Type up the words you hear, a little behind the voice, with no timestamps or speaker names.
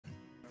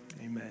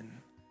Amen.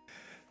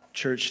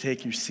 Church,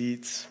 take your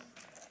seats.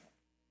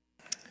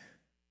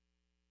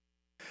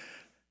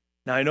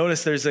 Now, I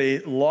notice there's a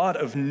lot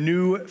of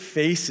new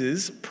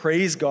faces.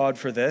 Praise God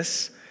for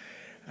this.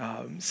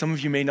 Some of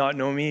you may not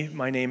know me.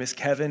 My name is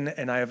Kevin,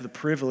 and I have the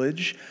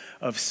privilege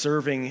of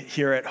serving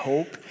here at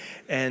Hope.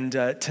 And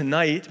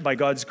tonight, by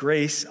God's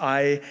grace,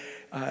 I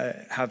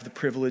have the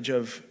privilege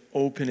of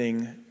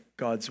opening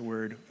God's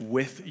Word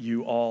with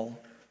you all.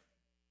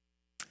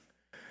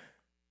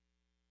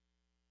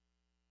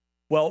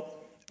 Well,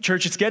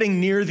 church, it's getting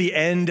near the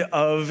end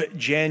of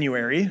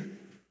January,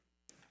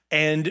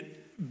 and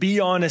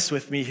be honest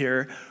with me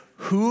here,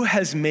 who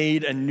has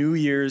made a New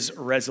Year's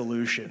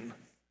resolution?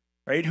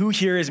 Right? Who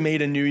here has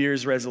made a New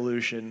Year's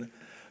resolution?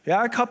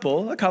 Yeah, a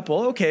couple,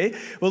 okay.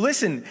 Well,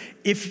 listen,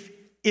 if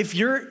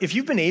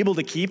you've been able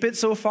to keep it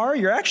so far,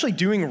 you're actually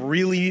doing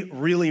really,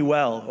 really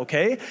well,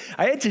 okay?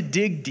 I had to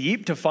dig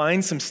deep to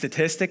find some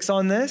statistics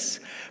on this,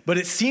 but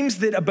it seems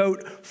that about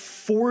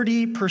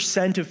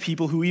 40% of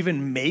people who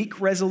even make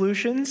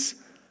resolutions,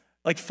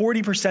 like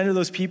 40% of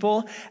those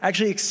people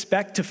actually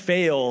expect to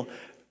fail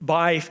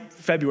by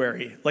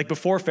February. Like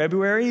before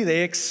February,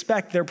 they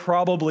expect they're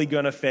probably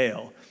going to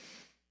fail.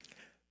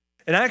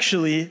 And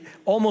actually,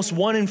 almost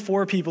 1 in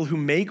 4 people who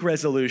make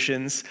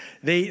resolutions,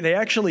 they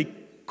actually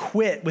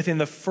quit within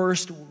the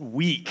first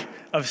week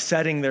of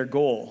setting their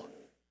goal.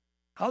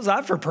 How's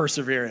that for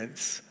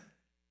perseverance?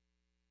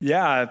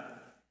 Yeah.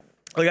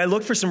 Like I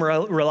looked for some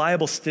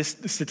reliable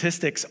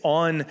statistics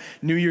on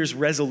New Year's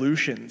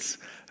resolutions,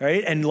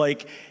 right? And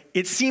like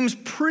it seems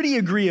pretty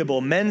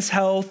agreeable. Men's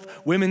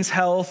Health, Women's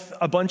Health,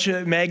 a bunch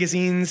of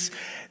magazines,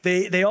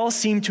 they all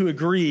seem to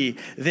agree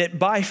that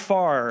by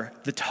far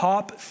the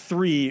top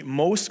 3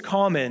 most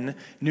common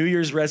New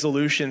Year's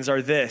resolutions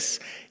are this: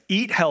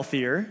 eat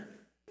healthier,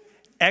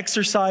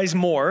 exercise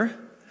more.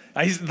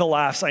 The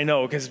laughs, I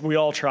know, because we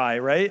all try,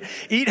 right?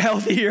 Eat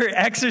healthier,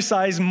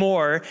 exercise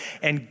more,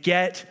 and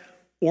get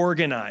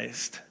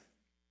organized.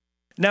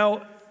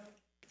 Now,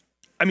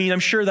 I mean, I'm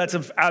sure that's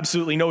of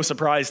absolutely no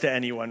surprise to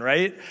anyone,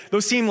 right?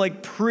 Those seem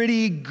like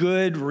pretty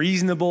good,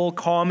 reasonable,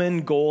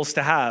 common goals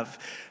to have,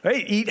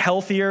 right? Eat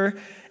healthier,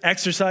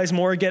 exercise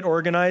more, get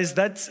organized.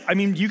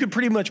 You could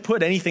pretty much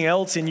put anything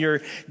else in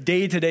your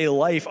day-to-day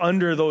life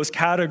under those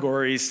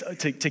categories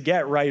to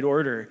get right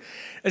order.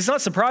 It's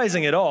not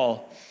surprising at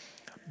all.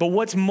 But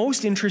what's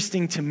most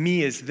interesting to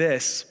me is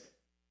this: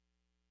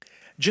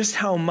 just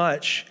how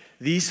much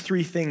these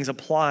 3 things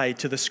apply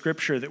to the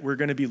scripture that we're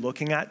going to be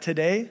looking at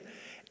today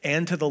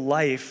and to the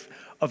life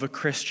of a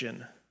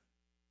Christian.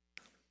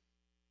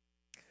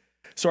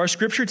 So our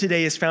scripture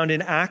today is found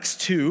in Acts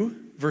 2,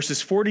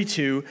 verses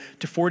 42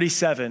 to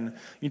 47.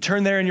 You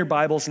turn there in your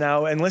Bibles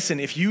now, and listen,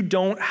 if you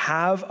don't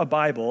have a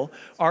Bible,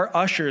 our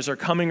ushers are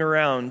coming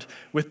around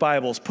with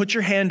Bibles. Put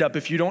your hand up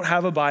if you don't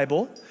have a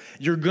Bible.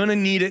 You're going to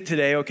need it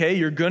today, okay?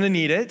 You're going to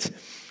need it.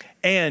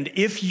 And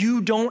if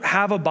you don't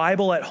have a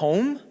Bible at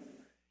home,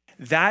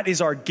 that is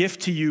our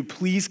gift to you.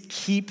 Please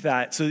keep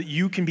that so that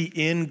you can be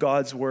in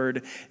God's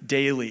Word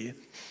daily.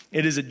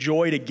 It is a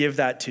joy to give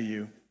that to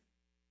you.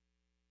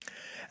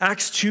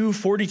 Acts 2,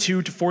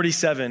 42 to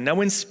 47. Now,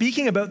 when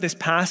speaking about this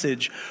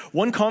passage,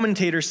 one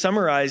commentator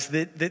summarized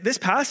that this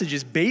passage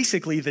is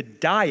basically the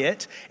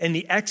diet and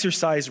the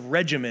exercise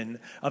regimen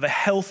of a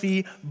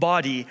healthy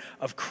body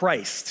of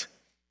Christ.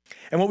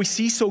 And what we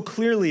see so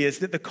clearly is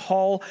that the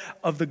call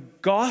of the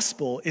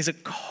gospel is a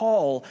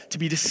call to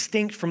be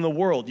distinct from the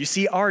world. You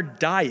see, our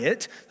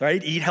diet,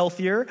 right, eat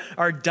healthier,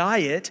 our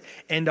diet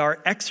and our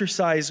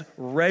exercise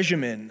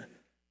regimen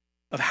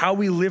of how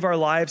we live our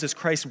lives as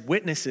Christ's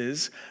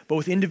witnesses,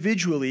 both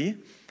individually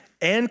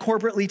and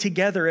corporately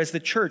together as the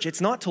church,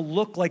 it's not to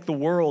look like the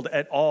world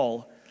at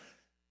all.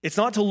 It's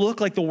not to look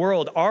like the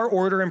world. Our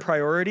order and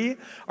priority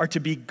are to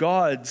be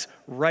God's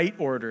right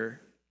order.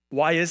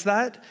 Why is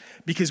that?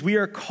 Because we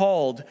are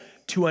called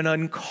to an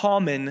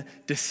uncommon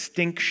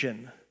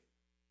distinction.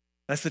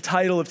 That's the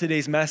title of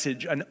today's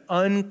message, an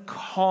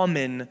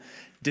uncommon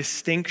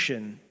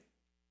distinction.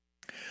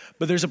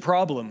 But there's a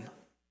problem.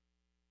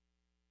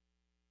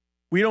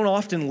 We don't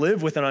often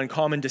live with an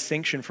uncommon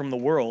distinction from the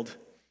world.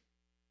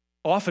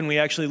 Often we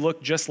actually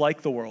look just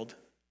like the world.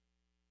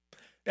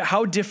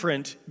 How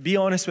different, be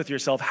honest with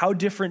yourself, how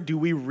different do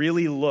we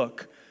really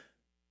look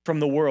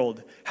from the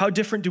world? How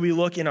different do we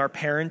look in our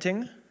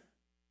parenting?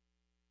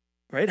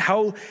 Right?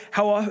 How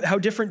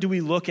different do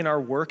we look in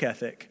our work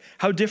ethic?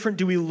 How different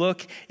do we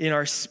look in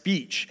our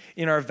speech,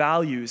 in our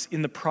values,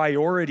 in the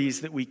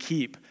priorities that we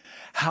keep?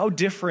 How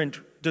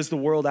different does the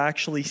world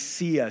actually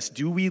see us?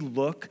 Do we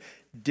look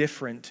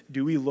different?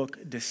 Do we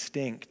look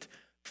distinct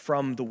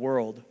from the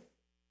world?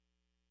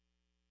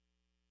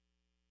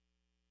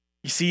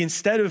 You see,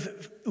 instead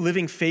of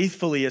living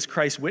faithfully as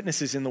Christ's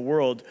witnesses in the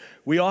world,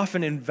 we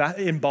often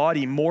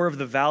embody more of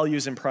the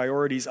values and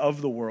priorities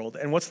of the world.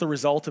 And what's the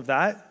result of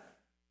that?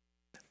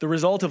 The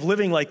result of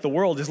living like the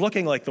world is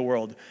looking like the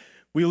world.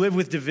 We live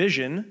with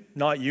division,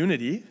 not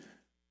unity,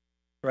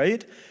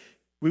 right?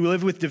 We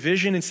live with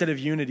division instead of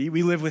unity.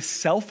 We live with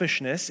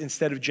selfishness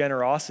instead of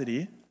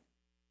generosity.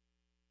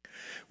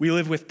 We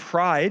live with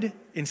pride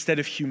instead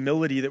of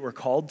humility that we're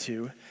called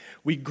to.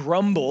 We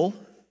grumble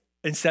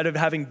instead of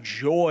having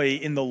joy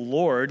in the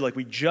Lord, like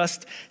we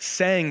just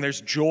sang,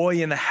 there's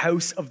joy in the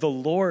house of the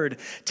Lord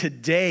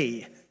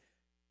today.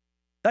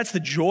 That's the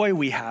joy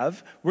we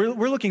have. We're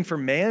looking for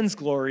man's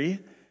glory,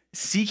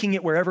 seeking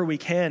it wherever we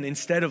can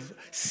instead of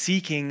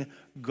seeking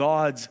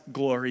God's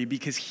glory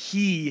because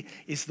he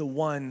is the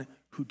one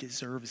who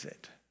deserves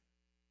it.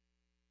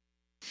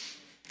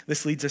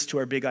 This leads us to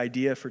our big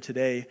idea for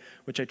today,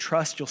 which I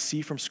trust you'll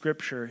see from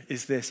Scripture,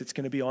 is this. It's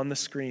going to be on the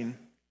screen.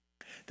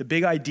 The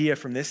big idea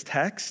from this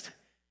text,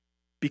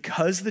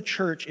 because the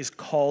church is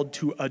called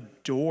to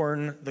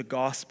adorn the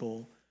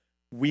gospel,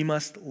 we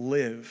must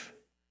live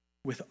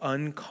with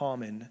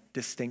uncommon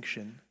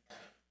distinction.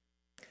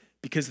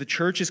 Because the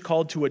church is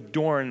called to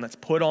adorn, let's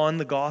put on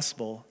the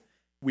gospel,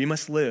 we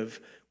must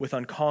live with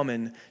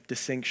uncommon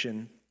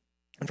distinction.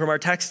 And from our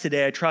text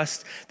today, I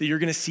trust that you're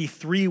going to see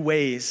three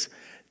ways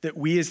that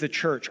we as the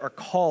church are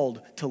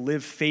called to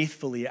live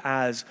faithfully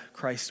as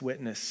Christ's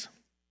witness.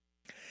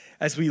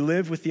 As we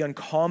live with the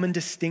uncommon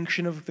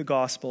distinction of the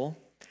gospel,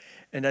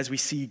 and as we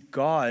see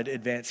God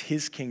advance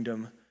his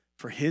kingdom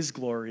for his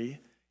glory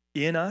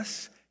in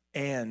us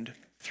and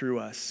through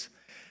us.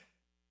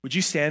 Would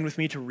you stand with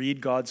me to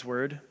read God's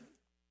word?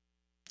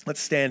 Let's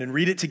stand and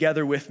read it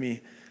together with me.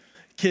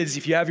 Kids,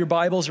 if you have your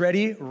Bibles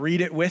ready,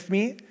 read it with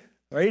me.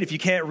 All right? If you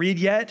can't read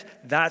yet,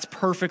 that's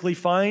perfectly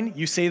fine.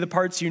 You say the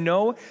parts you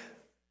know.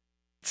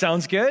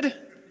 Sounds good?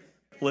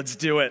 Let's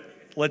do it.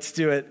 Let's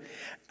do it.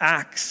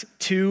 Acts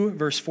 2,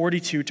 verse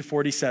 42 to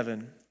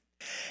 47.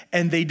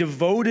 And they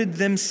devoted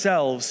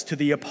themselves to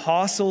the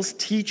apostles'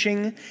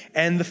 teaching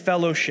and the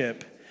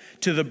fellowship,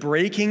 to the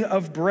breaking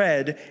of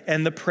bread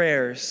and the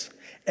prayers.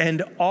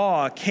 And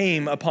awe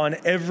came upon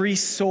every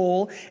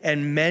soul,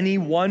 and many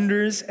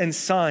wonders and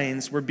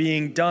signs were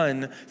being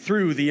done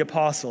through the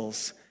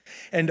apostles.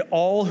 And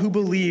all who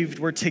believed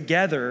were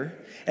together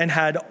and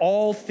had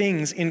all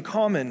things in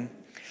common.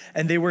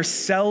 And they were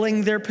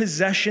selling their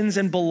possessions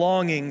and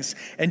belongings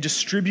and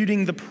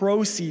distributing the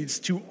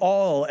proceeds to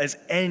all as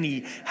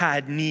any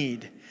had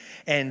need.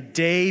 And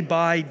day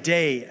by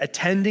day,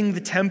 attending the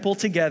temple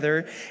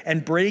together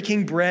and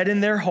breaking bread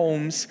in their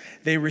homes,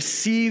 they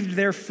received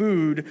their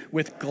food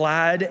with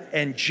glad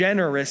and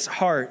generous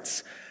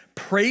hearts,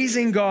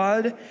 praising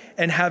God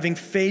and having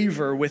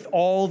favor with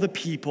all the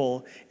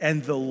people.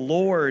 And the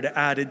Lord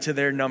added to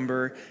their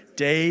number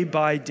day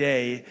by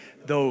day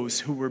those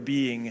who were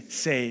being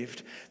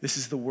saved. This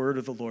is the word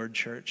of the Lord,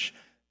 church.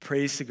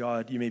 Praise to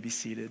God. You may be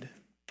seated.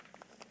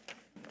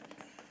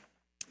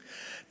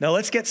 Now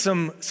let's get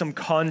some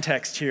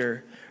context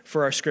here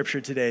for our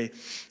scripture today.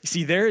 You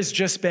see, there has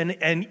just been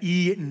an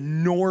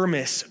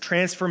enormous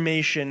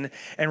transformation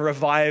and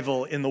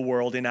revival in the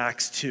world in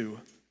Acts 2.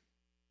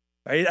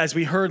 Right? As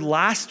we heard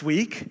last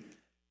week,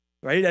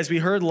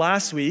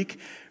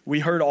 we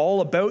heard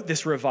all about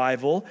this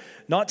revival,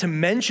 not to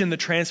mention the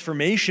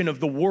transformation of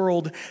the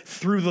world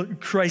through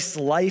Christ's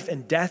life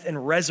and death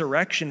and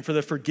resurrection for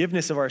the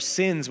forgiveness of our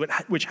sins,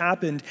 which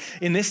happened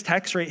in this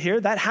text right here.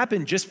 That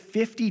happened just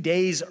 50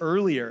 days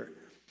earlier.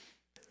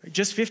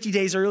 Just 50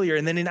 days earlier.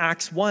 And then in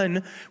Acts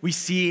 1, we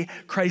see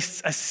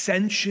Christ's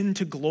ascension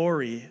to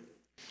glory.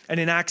 And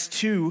in Acts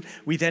 2,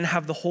 we then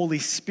have the Holy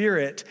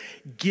Spirit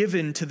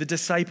given to the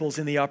disciples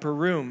in the upper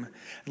room.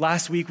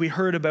 Last week, we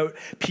heard about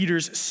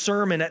Peter's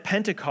sermon at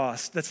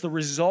Pentecost. That's the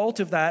result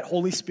of that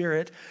Holy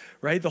Spirit,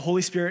 right? The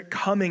Holy Spirit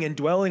coming and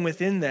dwelling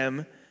within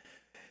them.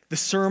 The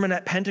sermon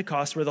at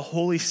Pentecost where the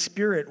Holy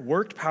Spirit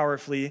worked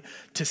powerfully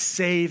to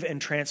save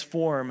and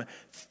transform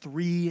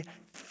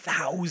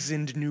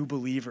 3,000 new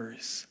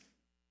believers.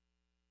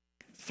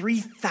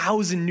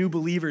 3,000 new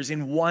believers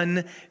in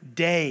one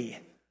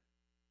day.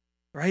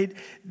 Right?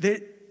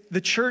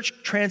 The church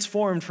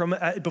transformed from,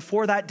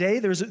 before that day,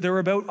 there were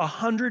about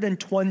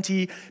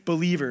 120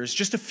 believers,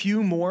 just a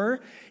few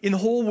more. In the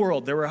whole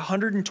world, there were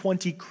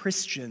 120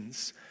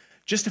 Christians,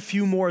 just a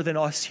few more than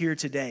us here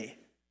today.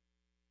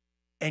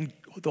 And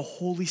the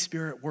Holy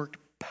Spirit worked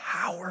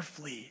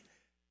powerfully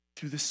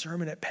through the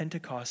sermon at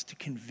Pentecost to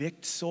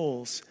convict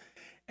souls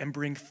and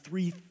bring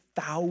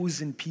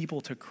 3,000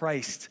 people to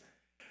Christ.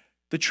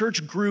 The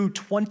church grew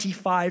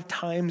 25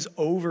 times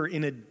over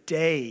in a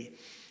day.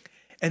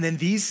 And then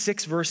these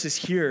 6 verses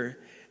here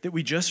that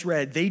we just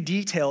read, they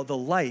detail the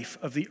life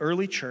of the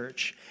early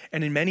church.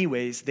 And in many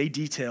ways, they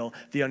detail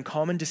the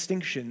uncommon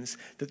distinctions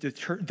that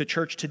the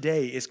church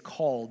today is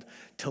called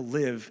to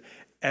live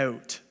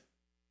out.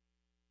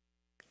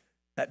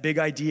 That big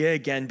idea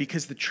again,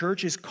 because the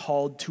church is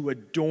called to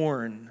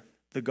adorn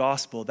the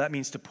gospel. That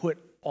means to put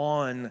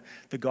on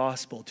the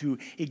gospel, to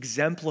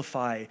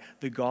exemplify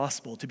the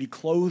gospel, to be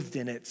clothed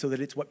in it so that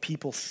it's what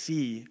people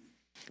see.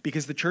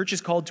 Because the church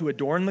is called to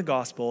adorn the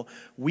gospel,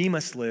 we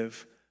must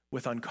live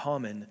with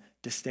uncommon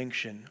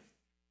distinction.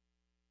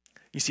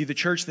 You see, the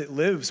church that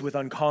lives with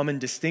uncommon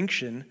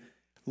distinction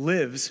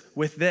lives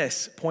with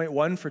this. Point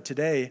 1 for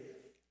today.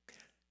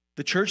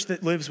 The church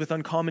that lives with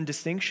uncommon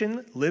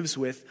distinction lives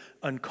with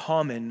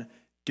uncommon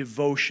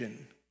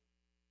devotion.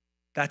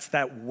 That's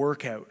that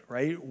workout,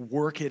 right?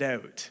 Work it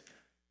out.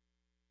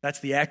 That's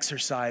the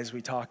exercise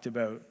we talked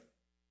about.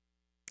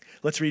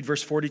 Let's read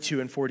verse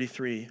 42 and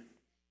 43.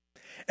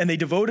 And they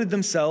devoted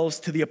themselves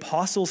to the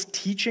apostles'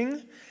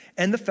 teaching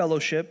and the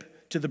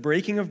fellowship, to the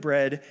breaking of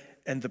bread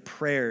and the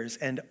prayers,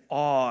 and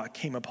awe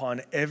came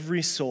upon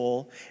every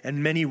soul,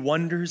 and many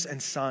wonders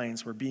and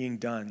signs were being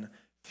done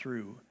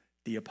through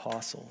the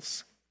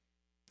apostles.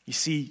 You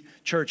see,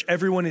 church,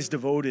 everyone is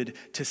devoted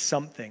to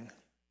something.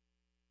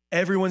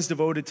 Everyone's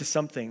devoted to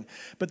something,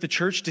 but the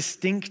church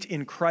distinct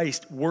in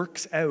Christ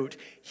works out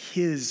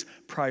his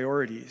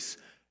priorities.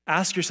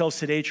 Ask yourselves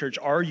today, church,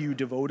 are you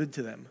devoted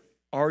to them?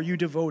 Are you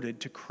devoted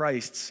to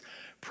Christ's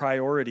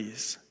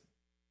priorities?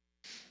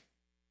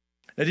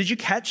 Now, did you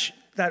catch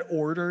that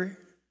order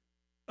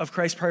of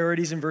Christ's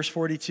priorities in verse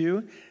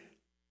 42?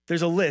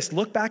 There's a list.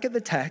 Look back at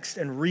the text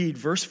and read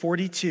verse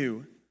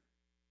 42.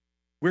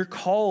 We're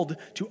called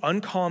to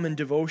uncommon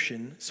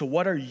devotion, so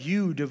what are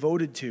you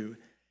devoted to?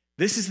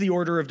 This is the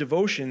order of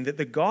devotion that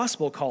the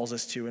gospel calls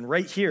us to. And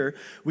right here,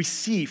 we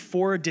see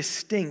 4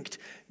 distinct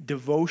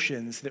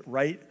devotions that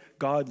right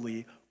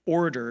godly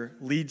order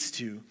leads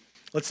to.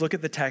 Let's look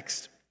at the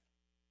text.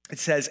 It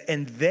says,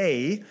 and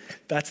they,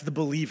 that's the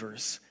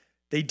believers,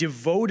 they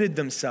devoted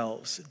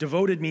themselves.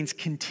 Devoted means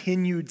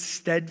continued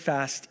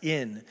steadfast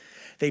in.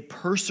 They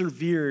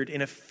persevered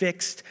in a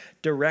fixed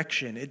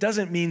direction. It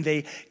doesn't mean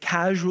they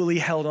casually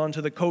held on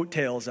to the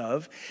coattails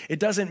of. It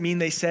doesn't mean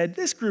they said,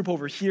 this group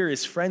over here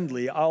is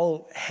friendly,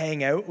 I'll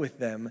hang out with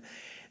them.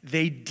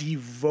 They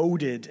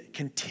devoted,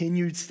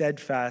 continued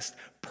steadfast,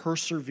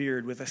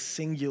 persevered with a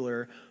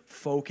singular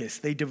focus.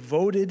 They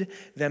devoted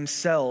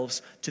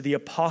themselves to the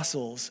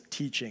apostles'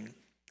 teaching.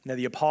 Now,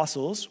 the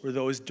apostles were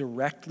those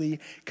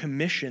directly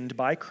commissioned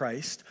by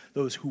Christ,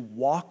 those who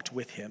walked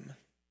with him.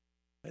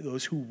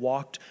 Those who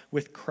walked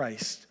with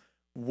Christ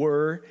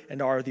were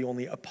and are the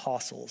only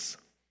apostles.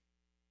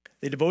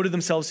 They devoted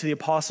themselves to the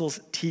apostles'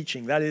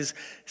 teaching. That is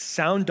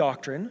sound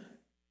doctrine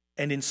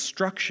and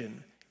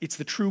instruction. It's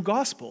the true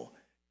gospel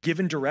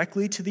given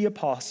directly to the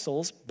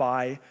apostles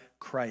by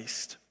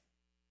Christ.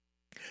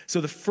 So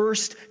the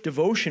first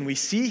devotion we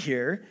see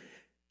here,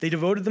 they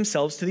devoted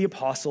themselves to the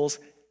apostles'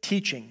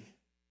 teaching.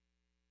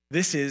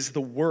 This is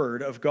the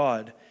word of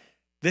God.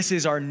 This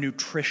is our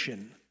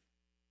nutrition.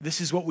 This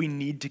is what we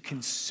need to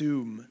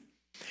consume.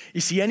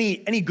 You see,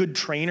 any good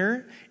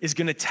trainer is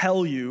going to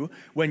tell you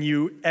when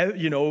you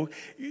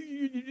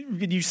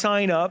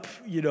sign up,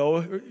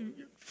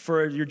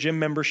 for your gym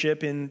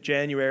membership in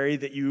January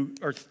that you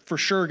are for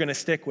sure going to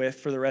stick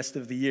with for the rest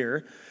of the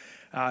year.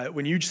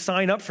 When you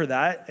sign up for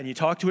that and you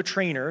talk to a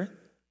trainer,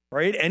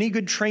 right? Any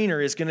good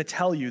trainer is going to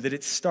tell you that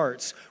it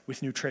starts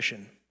with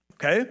nutrition,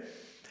 okay?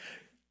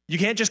 You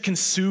can't just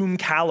consume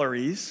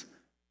calories,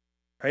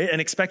 right,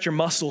 and expect your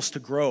muscles to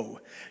grow.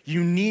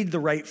 You need the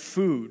right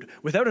food.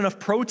 Without enough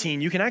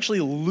protein, you can actually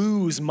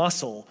lose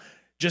muscle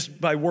just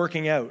by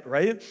working out,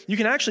 right? You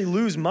can actually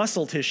lose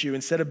muscle tissue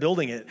instead of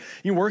building it.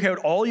 You can work out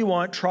all you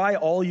want, try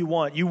all you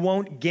want. You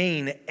won't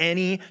gain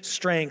any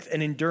strength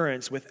and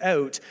endurance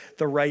without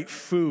the right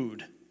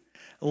food.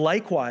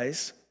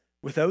 Likewise,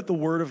 without the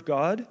word of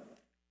God,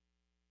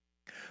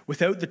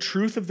 without the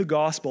truth of the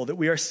gospel that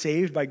we are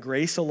saved by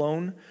grace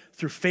alone,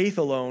 through faith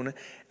alone,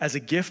 as a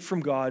gift from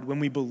God when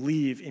we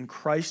believe in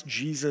Christ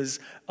Jesus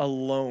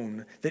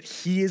alone, that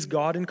he is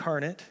God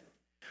incarnate,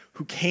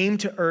 who came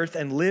to earth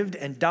and lived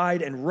and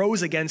died and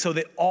rose again so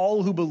that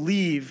all who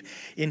believe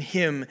in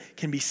him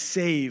can be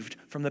saved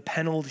from the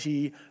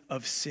penalty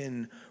of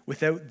sin.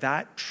 Without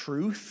that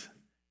truth,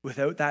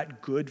 without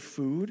that good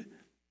food,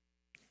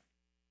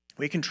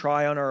 we can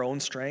try on our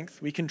own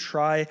strength. We can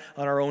try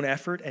on our own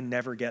effort and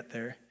never get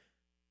there.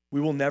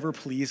 We will never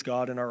please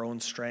God in our own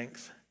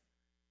strength.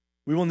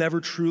 We will never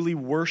truly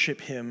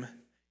worship him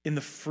in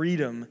the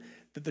freedom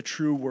that the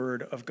true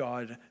word of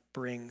God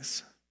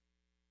brings.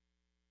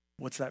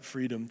 What's that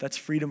freedom? That's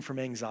freedom from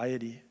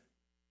anxiety.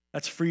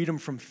 That's freedom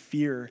from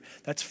fear.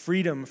 That's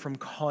freedom from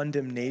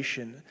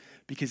condemnation,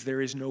 because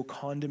there is no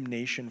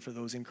condemnation for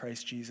those in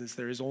Christ Jesus.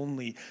 There is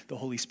only the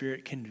Holy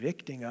Spirit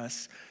convicting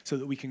us so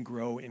that we can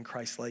grow in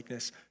Christ's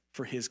likeness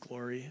for his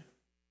glory.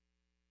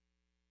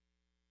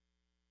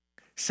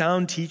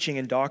 Sound teaching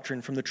and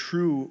doctrine from the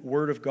true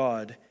word of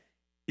God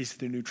is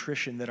the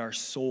nutrition that our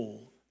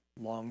soul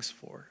longs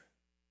for.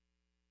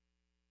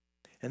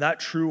 And that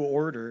true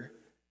order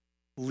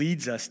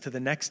leads us to the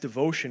next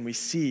devotion we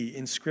see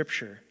in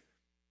Scripture.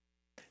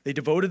 They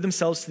devoted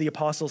themselves to the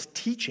apostles'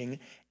 teaching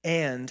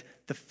and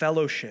the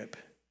fellowship.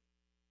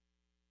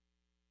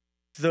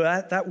 So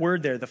that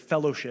word there, the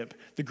fellowship,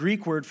 the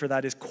Greek word for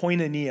that is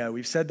koinonia.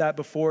 We've said that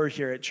before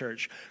here at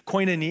church.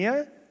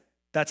 Koinonia,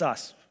 that's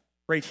us,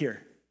 right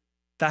here.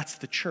 That's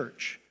the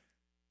church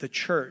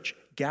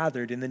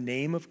gathered in the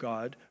name of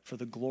God for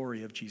the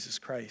glory of Jesus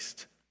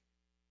Christ.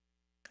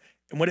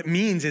 And what it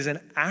means is an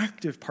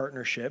active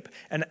partnership,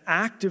 an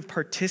active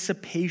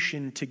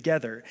participation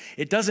together.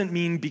 It doesn't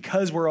mean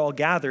because we're all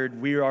gathered,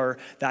 we are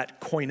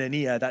that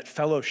koinonia, that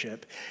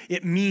fellowship.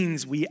 It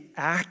means we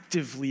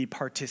actively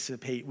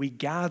participate. We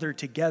gather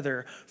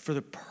together for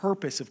the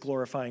purpose of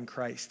glorifying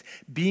Christ,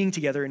 being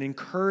together and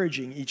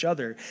encouraging each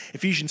other.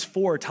 Ephesians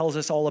 4 tells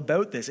us all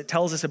about this. It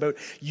tells us about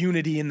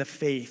unity in the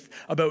faith,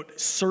 about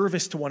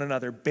service to one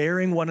another,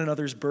 bearing one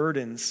another's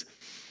burdens.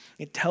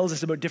 It tells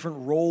us about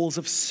different roles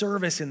of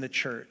service in the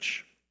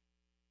church.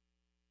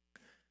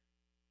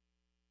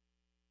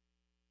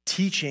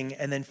 Teaching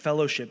and then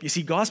fellowship. You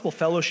see, gospel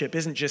fellowship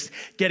isn't just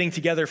getting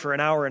together for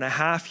an hour and a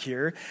half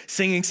here,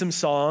 singing some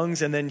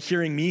songs and then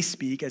hearing me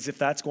speak as if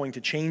that's going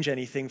to change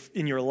anything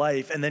in your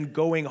life, and then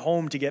going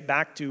home to get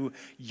back to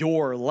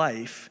your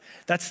life.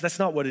 That's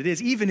not what it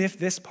is. Even if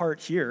this part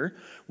here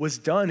was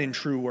done in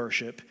true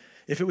worship,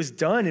 if it was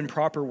done in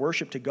proper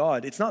worship to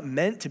God, it's not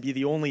meant to be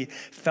the only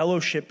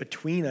fellowship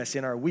between us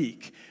in our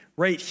week.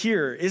 Right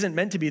here isn't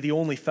meant to be the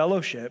only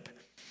fellowship.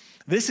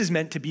 This is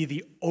meant to be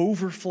the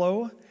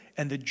overflow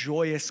and the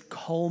joyous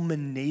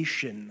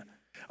culmination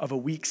of a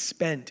week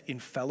spent in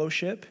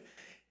fellowship,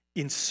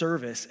 in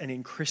service, and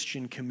in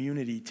Christian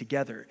community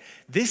together.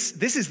 This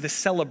is the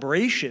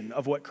celebration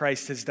of what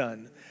Christ has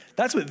done.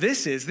 That's what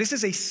this is. This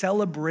is a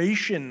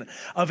celebration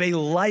of a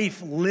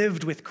life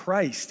lived with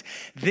Christ.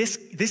 This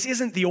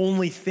isn't the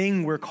only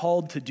thing we're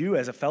called to do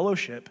as a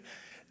fellowship.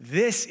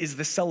 This is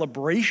the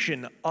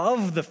celebration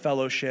of the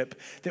fellowship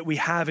that we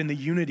have in the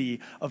unity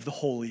of the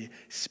Holy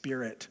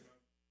Spirit.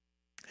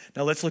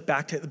 Now let's look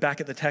back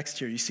at the text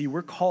here. You see,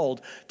 we're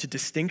called to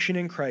distinction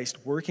in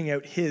Christ, working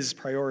out his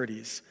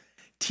priorities,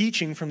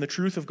 teaching from the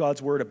truth of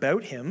God's word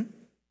about him,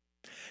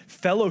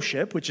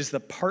 fellowship, which is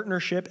the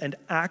partnership and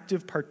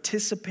active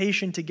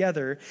participation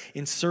together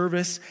in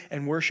service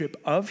and worship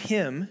of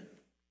him.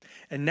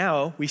 And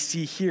now we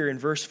see here in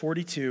verse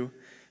 42,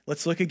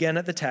 let's look again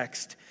at the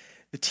text,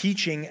 the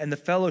teaching and the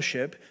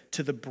fellowship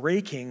to the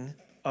breaking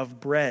of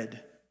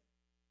bread.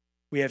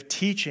 We have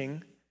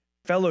teaching,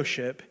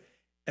 fellowship,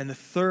 and the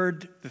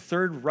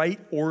third right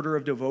order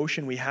of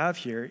devotion we have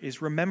here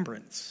is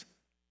remembrance.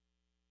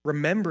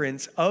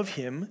 Remembrance of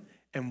him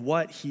and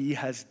what he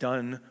has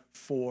done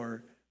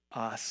for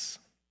us.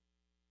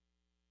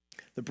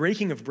 The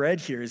breaking of bread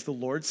here is the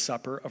Lord's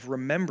Supper of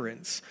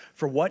remembrance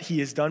for what he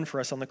has done for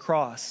us on the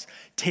cross,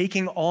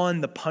 taking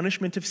on the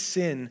punishment of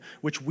sin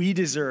which we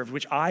deserved,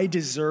 which I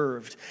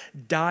deserved,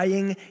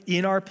 dying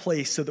in our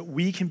place so that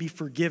we can be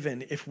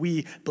forgiven if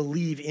we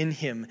believe in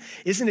him.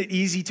 Isn't it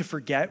easy to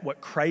forget what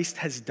Christ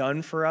has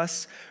done for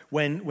us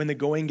when the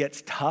going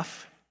gets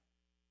tough?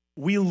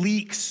 We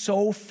leak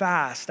so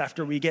fast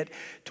after we get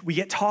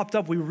topped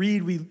up. We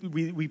read,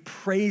 we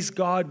praise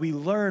God, we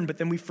learn, but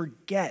then we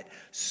forget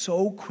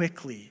so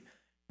quickly.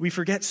 We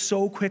forget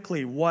so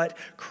quickly what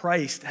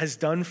Christ has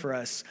done for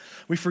us.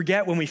 We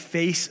forget when we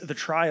face the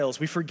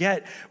trials. We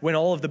forget when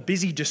all of the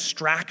busy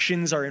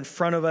distractions are in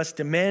front of us,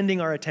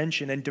 demanding our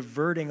attention and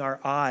diverting our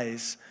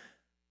eyes,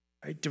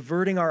 right?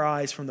 Diverting our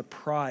eyes from the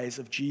prize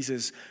of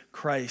Jesus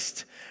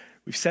Christ.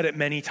 We've said it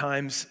many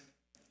times.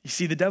 You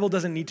see, the devil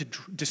doesn't need to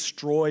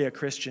destroy a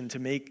Christian to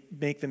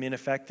make them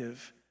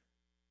ineffective.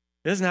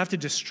 He doesn't have to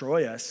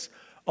destroy us.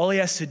 All he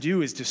has to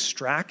do is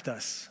distract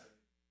us.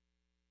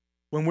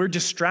 When we're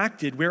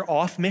distracted, we're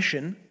off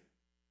mission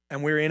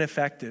and we're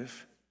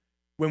ineffective.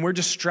 When we're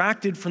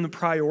distracted from the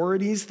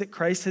priorities that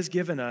Christ has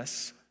given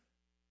us,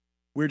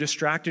 we're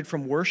distracted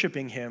from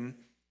worshiping him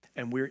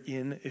and we're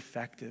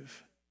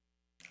ineffective.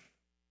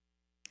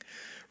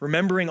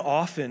 Remembering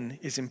often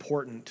is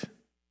important.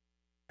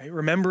 Right?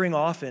 Remembering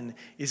often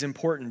is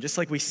important. Just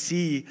like we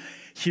see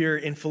here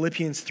in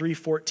Philippians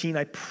 3:14,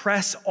 I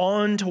press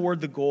on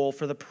toward the goal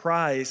for the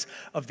prize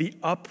of the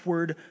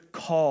upward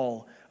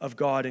call of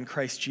God in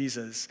Christ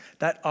Jesus.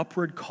 That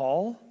upward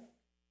call,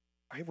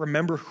 right?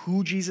 Remember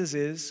who Jesus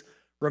is,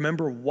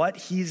 remember what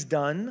he's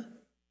done,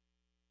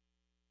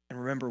 and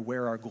remember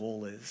where our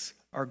goal is.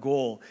 Our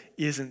goal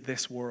isn't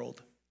this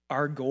world.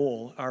 Our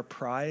goal, our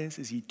prize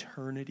is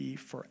eternity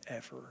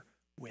forever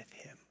with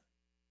him.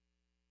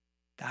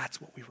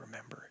 That's what we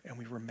remember, and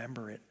we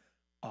remember it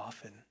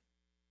often.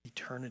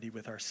 Eternity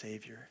with our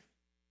Savior.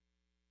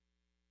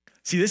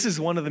 See, this is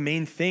one of the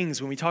main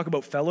things when we talk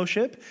about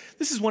fellowship.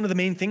 This is one of the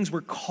main things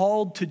we're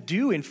called to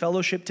do in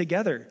fellowship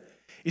together,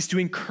 is to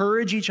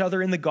encourage each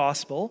other in the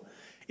gospel,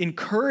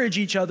 encourage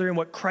each other in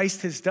what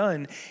Christ has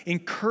done,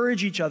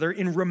 encourage each other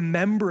in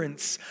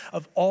remembrance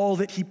of all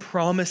that he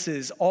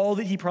promises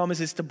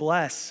to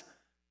bless.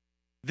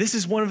 This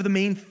is one of the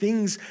main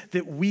things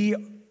that we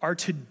are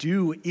to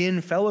do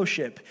in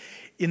fellowship,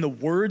 in the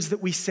words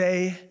that we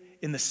say,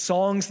 in the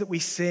songs that we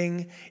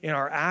sing, in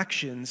our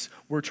actions.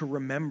 We're to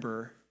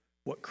remember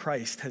what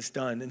Christ has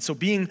done. And so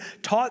being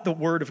taught the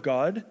word of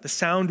God, the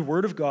sound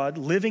word of God,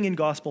 living in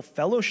gospel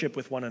fellowship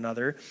with one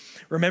another,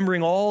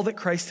 remembering all that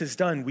Christ has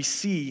done, we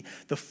see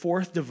the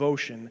fourth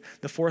devotion,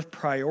 the fourth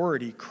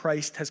priority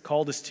Christ has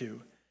called us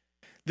to.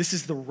 This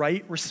is the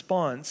right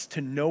response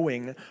to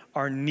knowing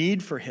our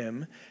need for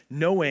him,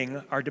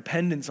 knowing our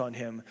dependence on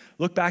him.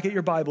 Look back at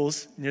your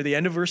Bibles near the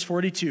end of verse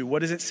 42. What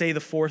does it say the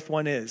fourth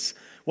one is?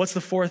 What's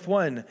the fourth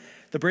one?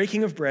 The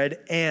breaking of bread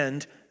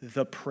and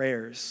the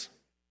prayers.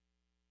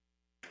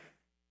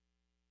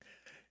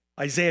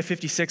 Isaiah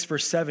 56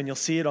 verse 7, you'll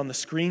see it on the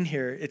screen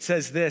here. It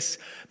says this,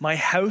 "My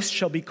house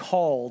shall be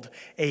called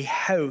a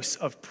house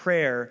of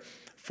prayer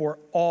for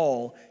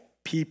all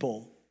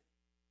people."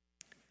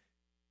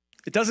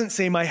 It doesn't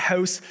say my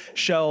house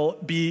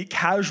shall be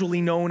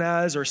casually known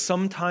as or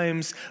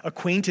sometimes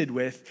acquainted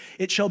with.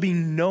 It shall be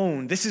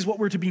known. This is what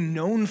we're to be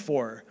known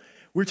for.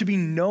 We're to be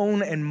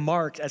known and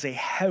marked as a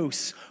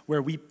house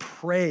where we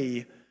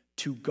pray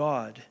to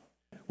God,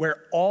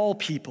 where all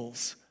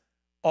peoples,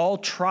 all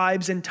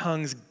tribes and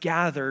tongues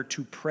gather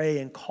to pray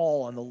and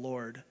call on the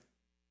Lord.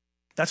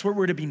 That's what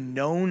we're to be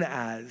known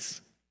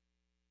as.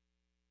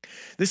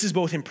 This is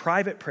both in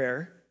private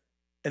prayer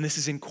and this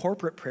is in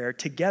corporate prayer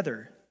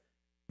together.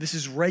 This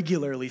is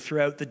regularly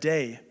throughout the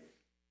day.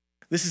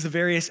 This is the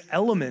various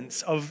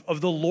elements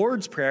of the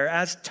Lord's Prayer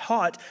as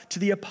taught to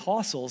the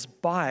apostles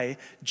by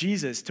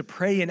Jesus, to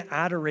pray in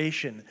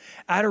adoration.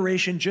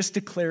 Adoration just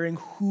declaring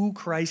who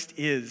Christ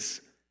is,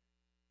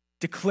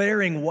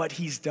 declaring what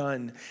he's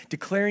done,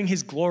 declaring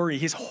his glory,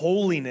 his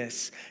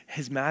holiness,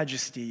 his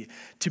majesty,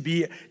 to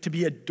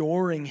be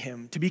adoring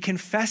him, to be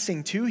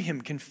confessing to him,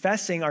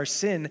 confessing our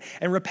sin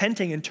and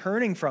repenting and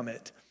turning from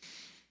it.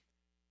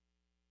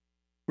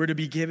 We're to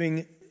be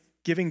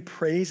giving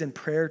praise and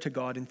prayer to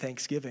God in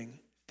thanksgiving,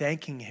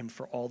 thanking him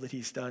for all that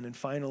he's done. And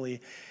finally,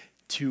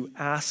 to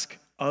ask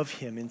of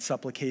him in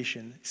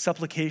supplication.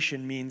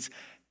 Supplication means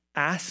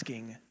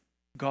asking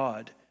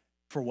God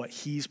for what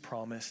he's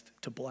promised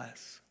to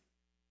bless.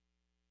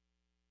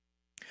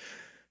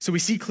 So we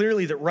see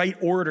clearly that right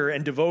order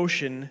and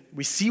devotion,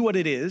 we see what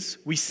it is,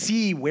 we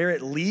see where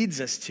it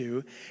leads us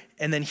to,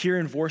 and then here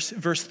in verse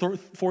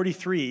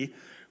 43,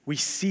 we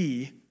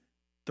see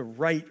the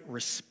right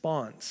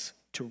response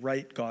to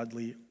right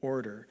godly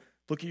order.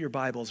 Look at your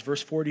Bibles,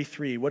 verse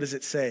 43, what does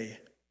it say?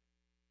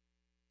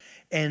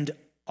 And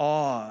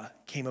awe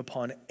came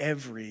upon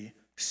every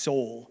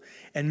soul,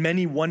 and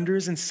many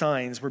wonders and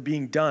signs were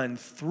being done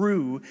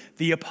through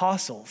the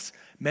apostles.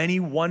 Many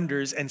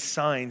wonders and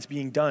signs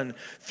being done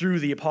through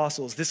the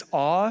apostles. This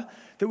awe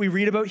that we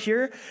read about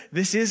here,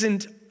 this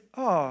isn't,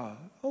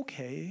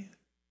 okay,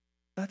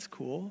 that's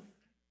cool.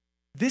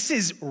 This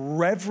is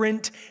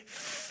reverent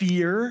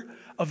fear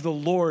of the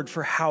Lord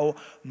for how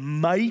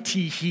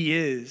mighty he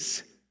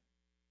is,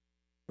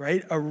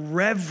 right? A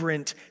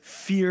reverent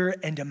fear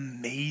and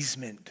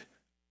amazement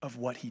of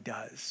what he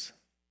does.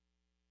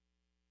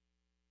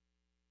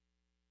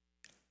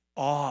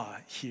 Awe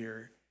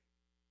here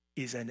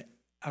is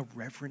a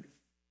reverent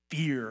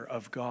fear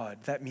of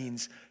God. That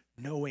means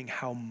knowing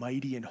how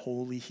mighty and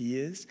holy he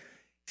is,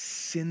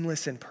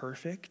 sinless and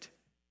perfect,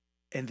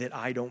 and that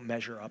I don't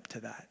measure up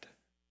to that.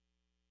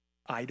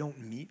 I don't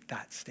meet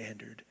that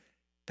standard.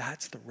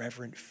 That's the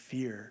reverent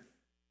fear,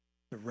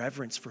 the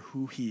reverence for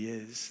who he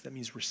is. That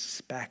means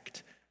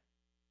respect,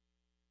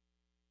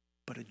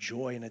 but a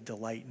joy and a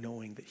delight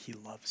knowing that he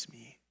loves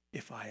me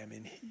if I am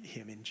in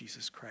him, in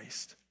Jesus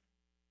Christ.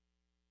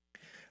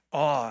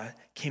 Awe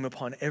came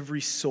upon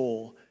every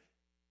soul.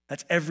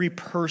 That's every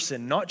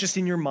person, not just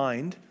in your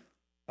mind,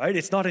 right?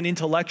 It's not an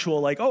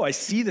intellectual like, I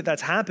see that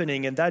that's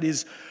happening and that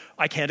is,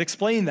 I can't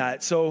explain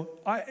that. So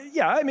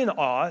I'm in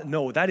awe.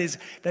 No, that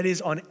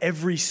is on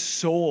every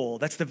soul.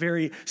 That's the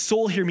very,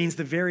 soul here means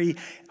the very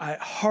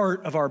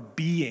heart of our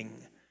being.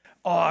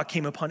 Awe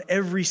came upon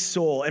every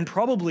soul. And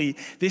probably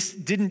this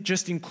didn't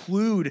just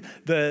include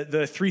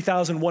the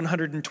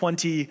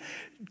 3,120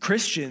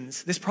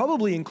 Christians. This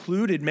probably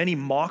included many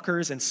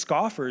mockers and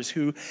scoffers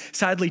who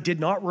sadly did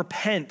not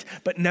repent,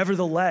 but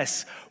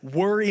nevertheless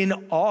were in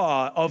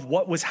awe of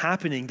what was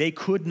happening. They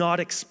could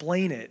not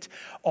explain it.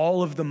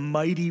 All of the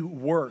mighty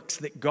works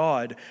that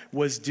God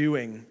was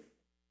doing.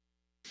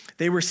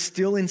 They were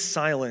still in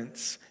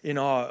silence, in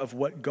awe of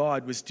what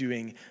God was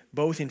doing,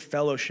 both in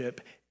fellowship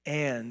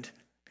and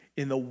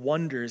in the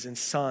wonders and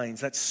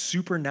signs, that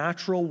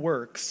supernatural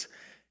works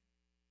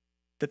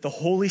that the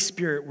Holy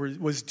Spirit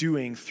was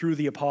doing through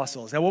the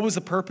apostles. Now, what was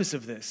the purpose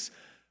of this?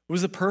 What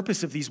was the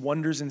purpose of these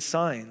wonders and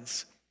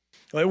signs?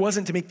 Well, it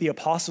wasn't to make the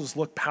apostles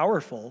look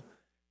powerful.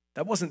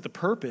 That wasn't the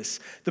purpose.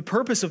 The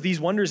purpose of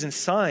these wonders and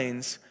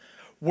signs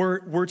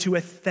were to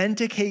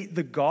authenticate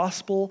the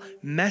gospel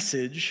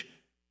message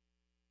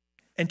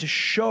and to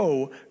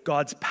show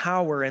God's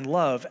power and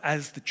love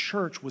as the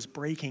church was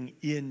breaking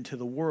into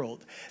the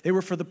world. They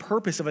were for the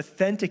purpose of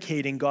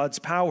authenticating God's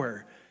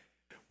power.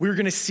 We're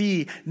going to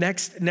see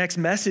next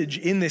message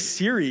in this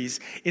series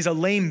is a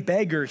lame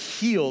beggar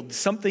healed,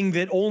 something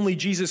that only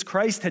Jesus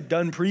Christ had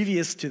done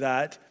previous to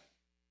that,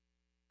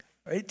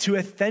 right? To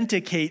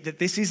authenticate that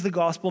this is the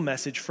gospel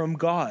message from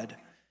God.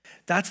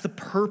 That's the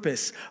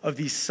purpose of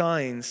these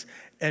signs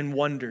and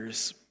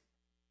wonders.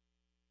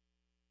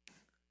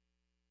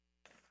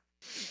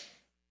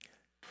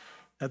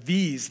 Now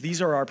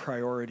these are our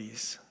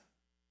priorities.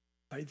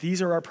 Right?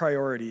 These are our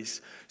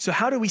priorities. So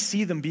how do we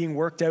see them being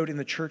worked out in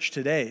the church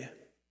today?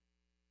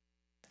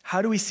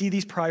 How do we see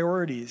these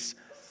priorities,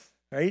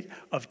 right,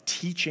 of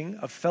teaching,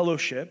 of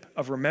fellowship,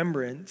 of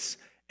remembrance,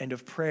 and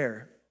of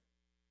prayer?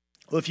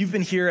 Well, if you've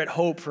been here at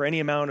Hope for any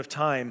amount of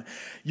time,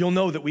 you'll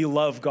know that we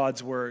love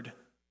God's word.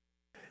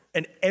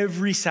 And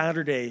every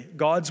Saturday,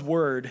 God's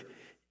word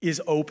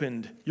is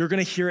opened. You're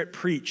going to hear it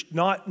preached,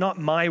 not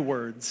my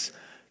words,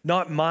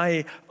 not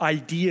my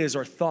ideas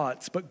or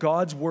thoughts, but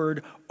God's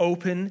word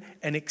open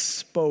and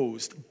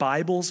exposed,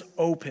 Bibles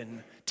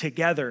open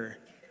together.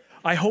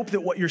 I hope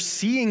that what you're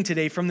seeing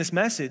today from this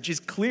message is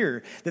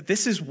clear, that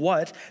this is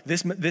what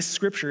this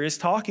scripture is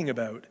talking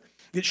about.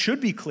 It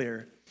should be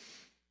clear.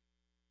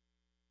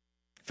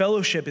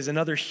 Fellowship is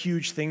another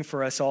huge thing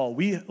for us all.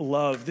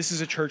 This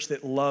is a church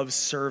that loves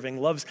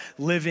serving, loves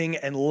living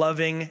and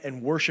loving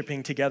and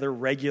worshiping together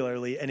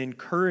regularly and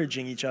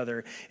encouraging each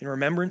other in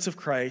remembrance of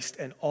Christ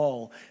and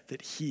all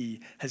that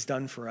he has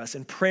done for us.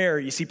 And prayer,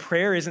 you see,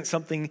 prayer isn't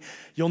something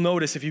you'll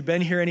notice if you've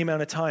been here any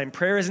amount of time.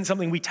 Prayer isn't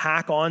something we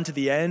tack on to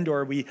the end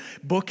or we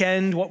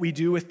bookend what we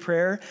do with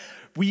prayer.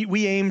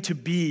 We aim to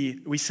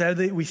be, we say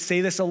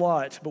this a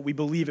lot, but we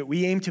believe it.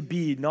 We aim to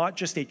be not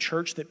just a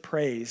church that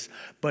prays,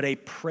 but a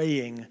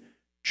praying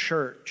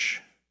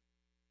church.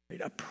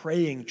 Right? A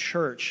praying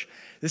church.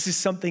 This is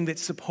something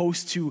that's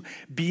supposed to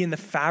be in the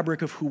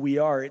fabric of who we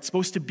are. It's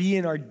supposed to be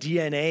in our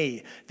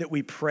DNA that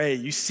we pray.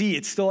 You see,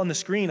 it's still on the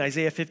screen,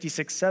 Isaiah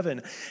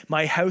 56:7.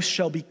 My house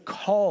shall be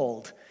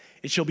called,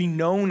 it shall be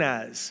known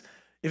as.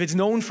 If it's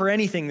known for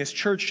anything, this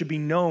church should be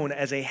known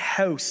as a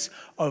house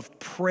of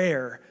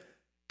prayer,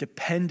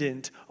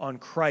 dependent on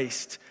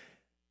Christ,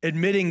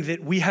 admitting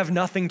that we have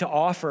nothing to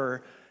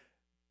offer,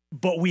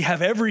 but we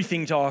have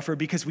everything to offer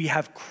because we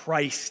have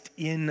Christ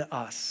in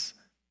us.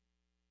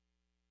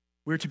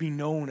 We're to be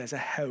known as a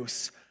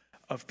house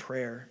of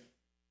prayer.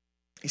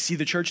 You see,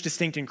 the church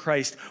distinct in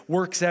Christ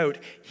works out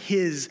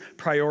his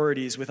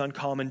priorities with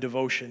uncommon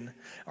devotion.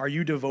 Are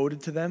you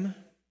devoted to them?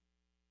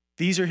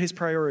 These are his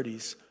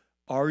priorities.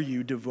 Are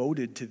you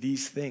devoted to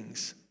these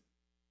things?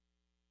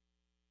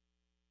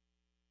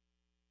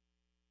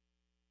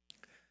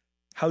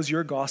 How's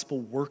your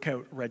gospel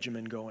workout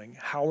regimen going?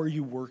 How are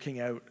you working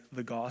out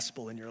the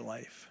gospel in your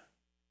life?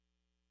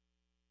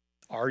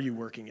 Are you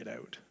working it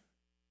out?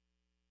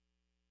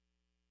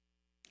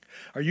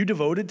 Are you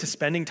devoted to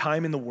spending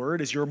time in the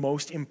Word as your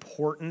most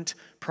important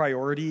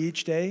priority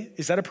each day?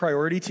 Is that a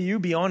priority to you?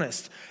 Be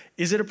honest.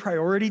 Is it a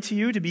priority to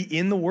you to be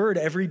in the Word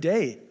every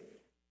day?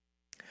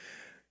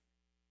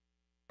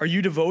 Are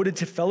you devoted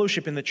to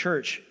fellowship in the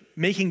church,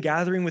 making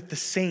gathering with the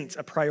saints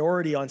a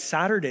priority on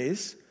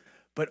Saturdays?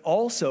 But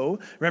also,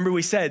 remember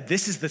we said,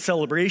 this is the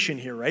celebration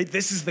here, right?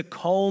 This is the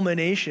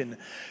culmination.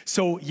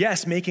 So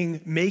yes,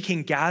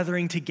 making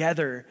gathering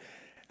together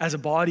as a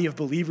body of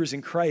believers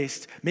in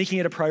Christ, making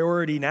it a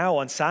priority now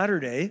on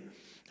Saturday,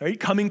 right?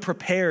 Coming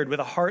prepared with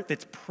a heart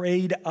that's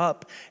prayed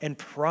up and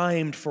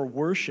primed for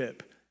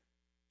worship,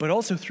 but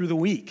also through the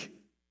week.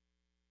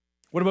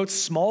 What about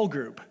small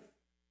group?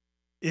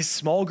 Is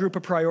small group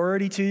a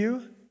priority to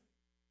you?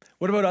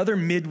 What about other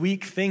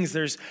midweek things?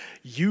 There's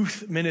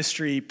youth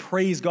ministry.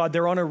 Praise God.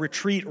 They're on a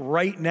retreat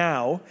right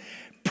now.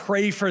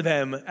 Pray for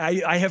them.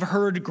 I have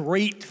heard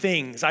great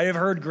things. I have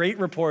heard great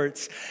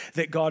reports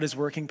that God is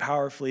working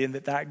powerfully and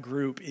that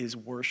group is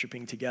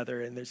worshiping together,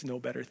 and there's no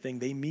better thing.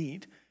 They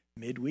meet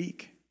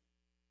midweek.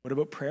 What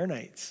about prayer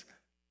nights?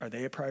 Are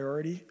they a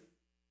priority?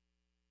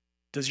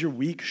 Does your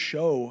week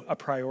show a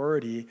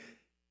priority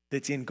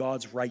that's in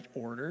God's right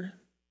order?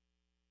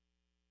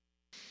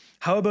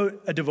 How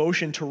about a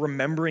devotion to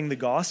remembering the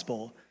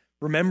gospel?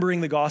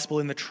 Remembering the gospel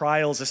in the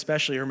trials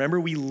especially. Remember,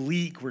 we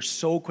leak. We're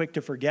so quick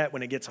to forget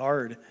when it gets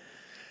hard.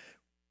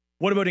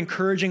 What about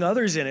encouraging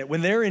others in it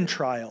when they're in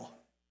trial?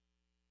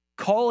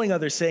 Calling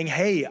others, saying,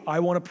 hey, I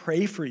want to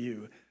pray for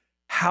you.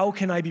 How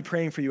can I be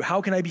praying for you?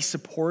 How can I be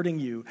supporting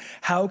you?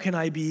 How can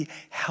I be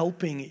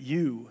helping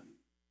you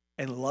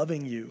and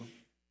loving you?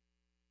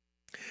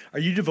 Are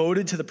you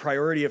devoted to the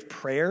priority of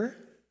prayer?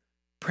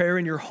 Prayer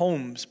in your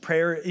homes,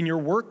 prayer in your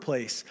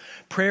workplace,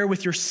 prayer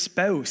with your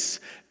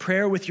spouse,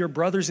 prayer with your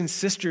brothers and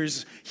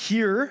sisters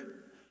here.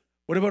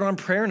 What about on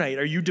prayer night?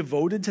 Are you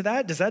devoted to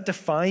that? Does that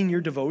define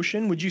your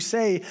devotion? Would you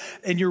say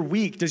in your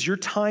week, does your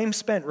time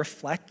spent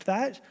reflect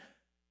that?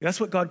 That's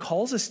what God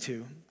calls us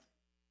to.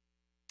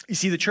 You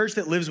see, the church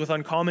that lives with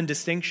uncommon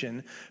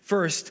distinction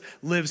first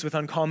lives with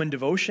uncommon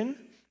devotion.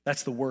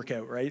 That's the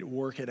workout, right?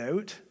 Work it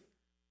out.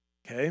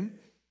 Okay?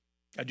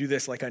 I do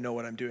this like I know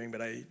what I'm doing,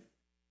 but I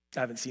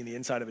haven't seen the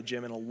inside of a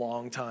gym in a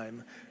long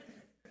time.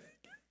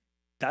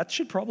 That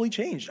should probably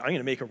change. I'm going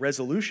to make a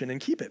resolution and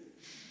keep it.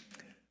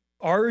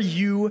 Are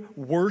you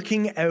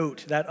working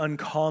out that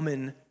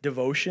uncommon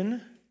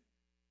devotion?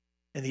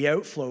 And the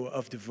outflow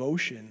of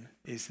devotion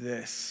is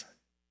this: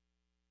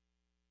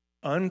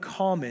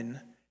 uncommon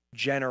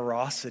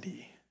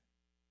generosity.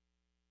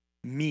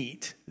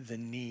 Meet the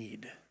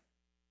need.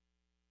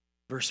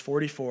 Verse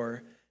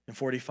 44 and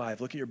 45.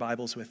 Look at your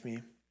Bibles with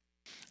me.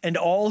 And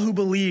all who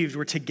believed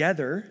were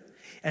together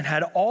and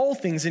had all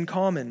things in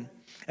common.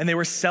 And they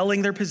were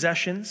selling their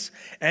possessions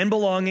and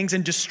belongings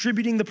and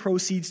distributing the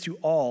proceeds to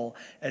all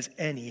as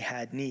any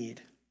had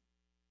need.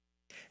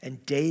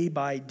 And day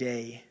by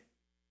day,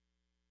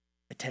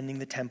 attending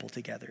the temple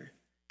together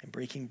and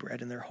breaking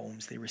bread in their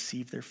homes, they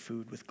received their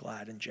food with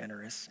glad and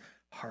generous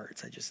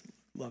hearts. I just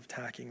love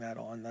tacking that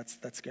on.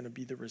 That's going to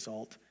be the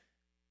result.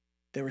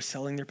 They were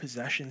selling their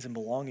possessions and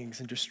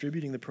belongings and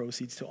distributing the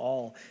proceeds to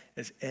all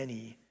as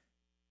any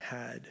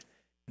had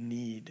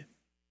need.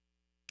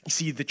 You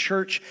see, the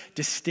church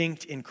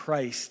distinct in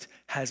Christ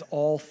has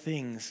all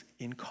things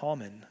in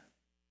common.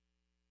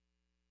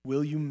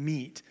 Will you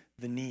meet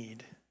the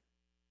need?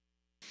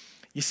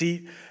 You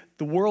see,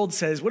 the world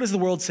says, what does the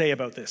world say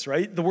about this,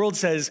 right? The world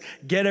says,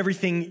 get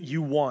everything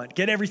you want,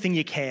 get everything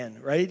you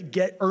can, right?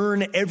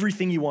 Earn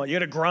everything you want. You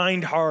got to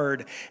grind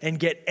hard and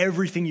get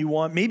everything you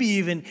want. Maybe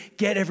even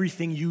get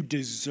everything you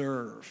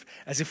deserve,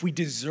 as if we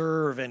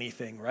deserve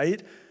anything,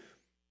 right?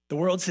 The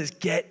world says,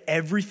 get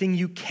everything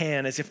you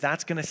can, as if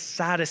that's going to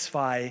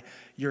satisfy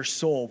your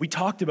soul. We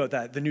talked about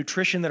that. The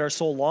nutrition that our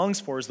soul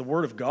longs for is the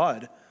word of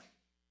God,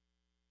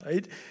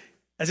 right?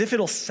 As if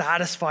it'll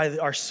satisfy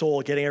our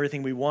soul getting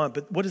everything we want.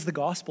 But what does the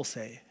gospel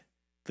say?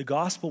 The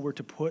gospel we're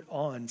to put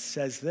on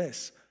says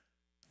this: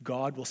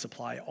 God will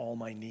supply all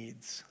my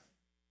needs.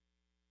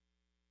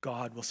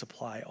 God will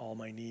supply all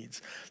my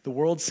needs. The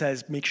world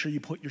says, make sure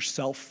you put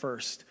yourself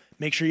first.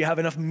 Make sure you have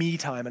enough me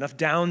time, enough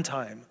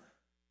downtime.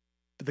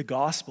 But the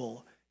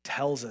gospel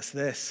tells us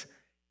this: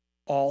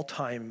 all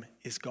time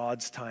is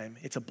God's time.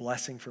 It's a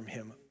blessing from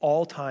him.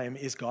 All time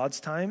is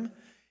God's time,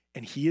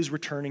 and he is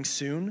returning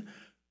soon,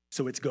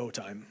 so it's go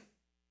time.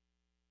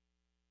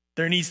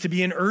 There needs to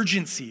be an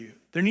urgency.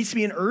 There needs to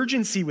be an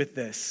urgency with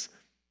this.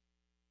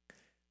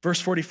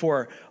 Verse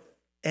 44,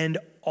 and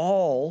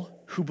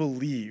all who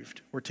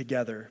believed were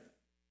together.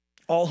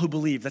 All who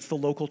believed, that's the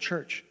local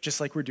church, just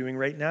like we're doing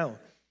right now.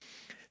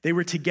 They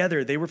were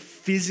together. They were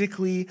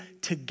physically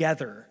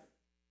together,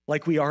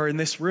 like we are in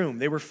this room.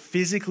 They were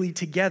physically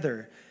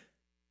together.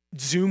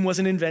 Zoom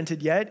wasn't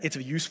invented yet. It's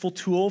a useful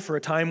tool for a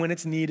time when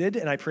it's needed,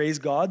 and I praise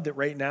God that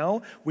right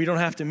now we don't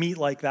have to meet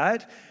like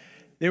that.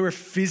 They were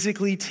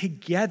physically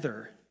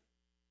together.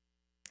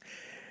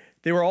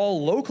 They were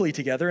all locally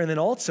together, and then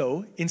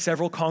also in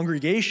several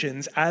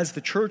congregations. As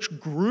the church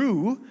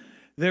grew,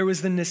 there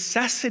was the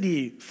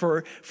necessity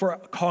for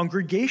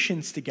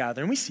congregations to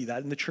gather. And we see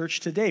that in the church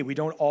today. We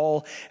don't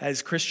all,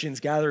 as Christians,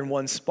 gather in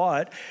one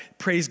spot.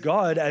 Praise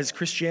God, as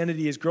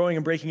Christianity is growing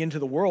and breaking into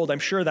the world, I'm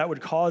sure that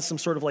would cause some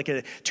sort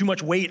of too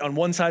much weight on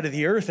one side of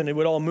the earth, and it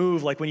would all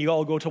move like when you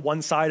all go to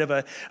one side of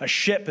a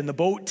ship and the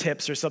boat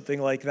tips or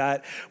something like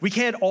that. We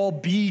can't all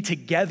be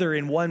together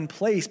in one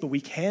place, but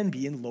we can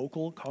be in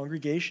local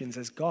congregations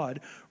as God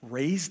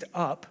raised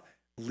up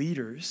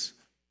leaders,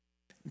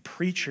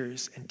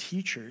 preachers and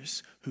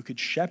teachers who could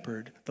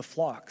shepherd the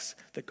flocks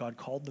that God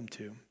called them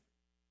to.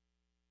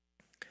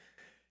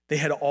 They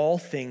had all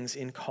things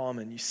in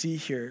common. You see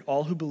here,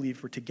 all who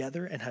believed were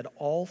together and had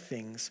all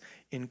things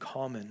in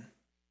common.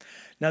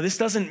 Now, this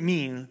doesn't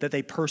mean that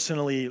they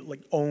personally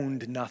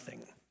owned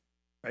nothing,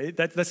 right?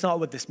 That's not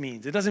what this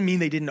means. It doesn't mean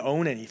they didn't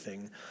own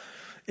anything.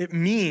 It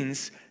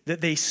means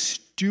that they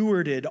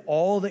stewarded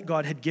all that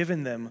God had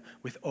given them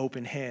with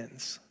open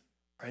hands,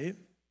 right?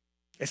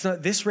 It's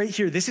not this right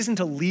here. This isn't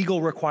a legal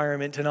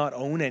requirement to not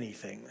own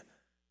anything.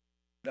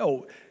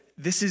 No,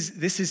 this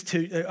is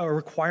to a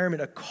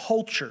requirement, a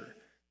culture.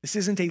 This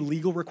isn't a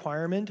legal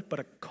requirement,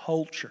 but a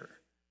culture,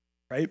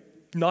 right?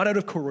 Not out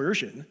of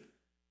coercion.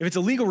 If it's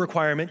a legal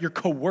requirement, you're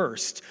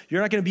coerced.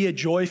 You're not going to be a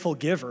joyful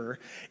giver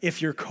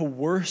if you're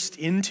coerced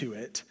into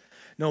it.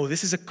 No,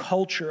 this is a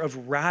culture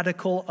of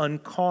radical,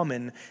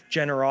 uncommon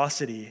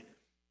generosity.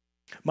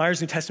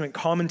 Meyer's New Testament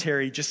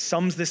commentary just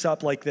sums this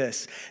up like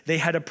this: they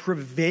had a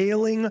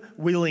prevailing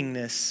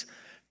willingness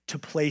to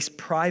place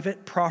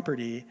private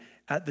property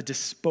at the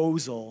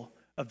disposal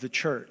of the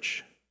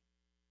church.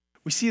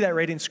 We see that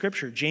right in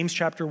Scripture. James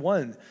chapter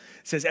 1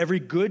 says every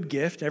good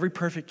gift, every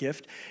perfect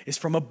gift is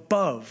from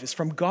above, is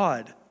from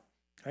God.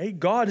 Right?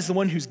 God is the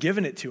one who's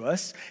given it to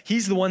us.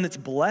 He's the one that's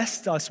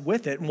blessed us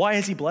with it. And why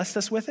has he blessed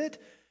us with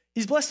it?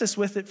 He's blessed us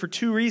with it for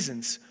two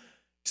reasons: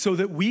 so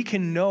that we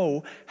can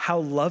know how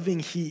loving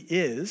he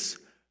is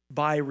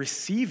by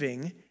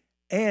receiving,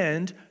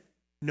 and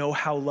know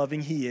how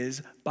loving he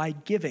is by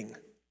giving.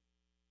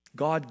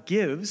 God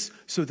gives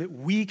so that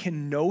we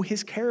can know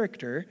his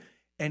character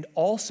and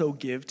also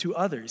give to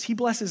others. He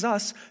blesses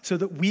us so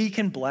that we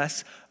can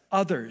bless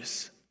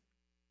others.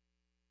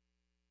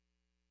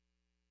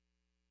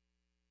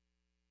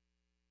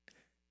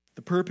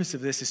 The purpose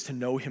of this is to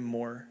know him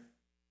more.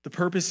 The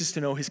purpose is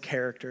to know his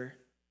character,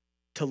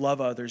 to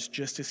love others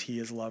just as he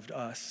has loved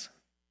us.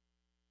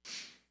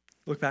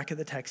 Look back at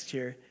the text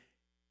here.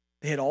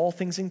 They had all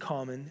things in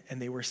common,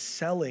 and they were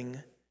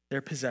selling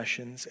their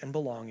possessions and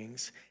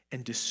belongings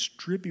and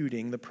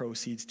distributing the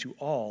proceeds to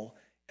all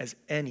as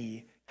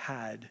any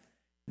had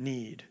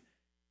need.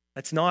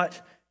 That's not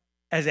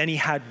as any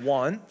had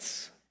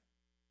wants.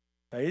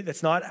 right?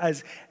 That's not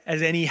as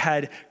any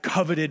had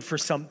coveted for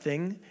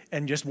something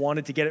and just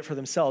wanted to get it for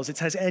themselves. It's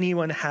has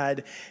anyone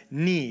had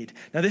need.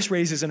 Now, this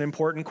raises an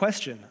important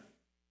question.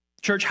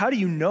 Church, how do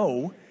you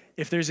know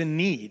if there's a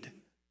need?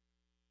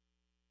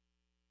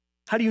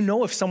 How do you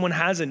know if someone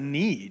has a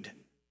need?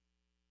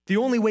 The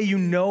only way you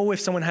know if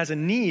someone has a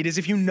need is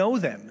if you know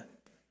them.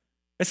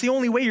 That's the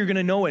only way you're going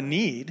to know a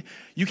need.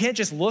 You can't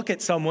just look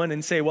at someone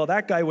and say, well,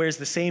 that guy wears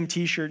the same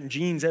t-shirt and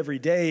jeans every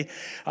day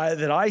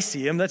that I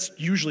see him. That's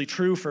usually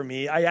true for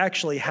me. I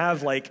actually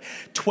have like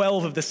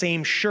 12 of the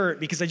same shirt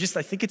because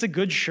I think it's a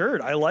good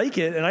shirt. I like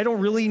it, and I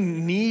don't really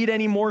need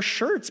any more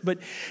shirts. But,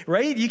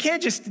 right, you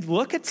can't just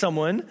look at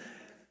someone.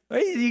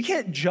 Right? You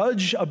can't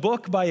judge a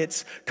book by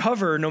its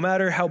cover, no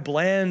matter how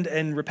bland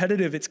and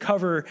repetitive its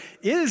cover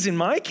is in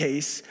my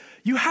case.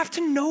 You have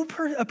to know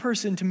a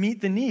person to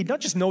meet the need, not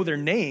just know their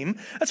name.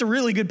 That's a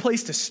really good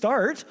place to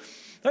start.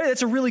 Right?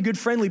 That's a really good,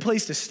 friendly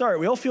place to start.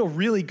 We all feel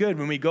really good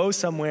when we go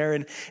somewhere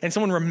and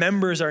someone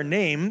remembers our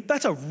name.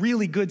 That's a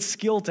really good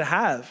skill to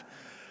have.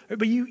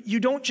 But you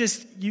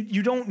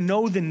don't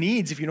know the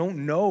needs if you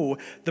don't know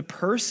the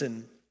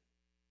person.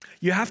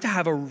 You have to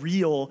have a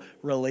real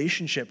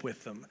relationship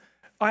with them.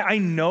 I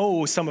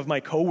know some of my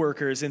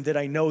coworkers and that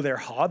I know their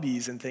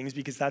hobbies and things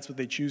because that's what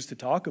they choose to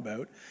talk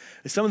about.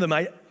 Some of them,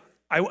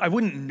 I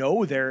wouldn't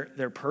know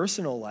their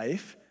personal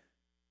life.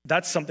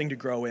 That's something to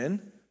grow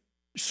in,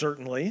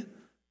 certainly.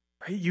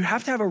 Right? You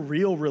have to have a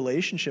real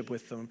relationship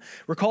with them.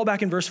 Recall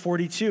back in verse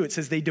 42, it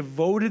says they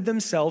devoted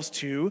themselves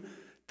to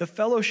the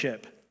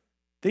fellowship.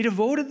 They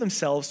devoted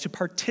themselves to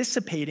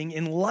participating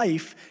in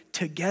life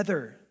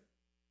together.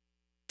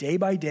 Day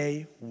by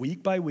day,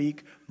 week by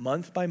week,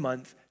 month by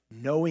month,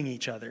 knowing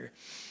each other.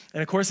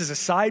 And of course, as a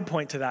side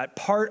point to that,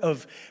 part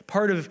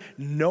of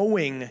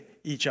knowing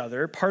each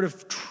other, part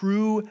of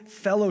true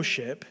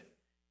fellowship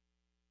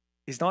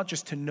is not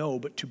just to know,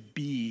 but to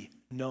be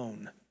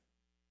known.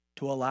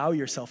 To allow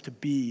yourself to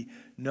be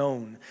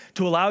known.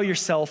 To allow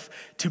yourself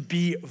to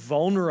be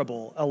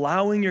vulnerable.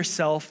 Allowing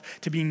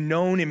yourself to be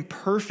known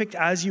imperfect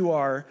as you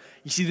are.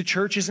 You see, the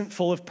church isn't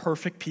full of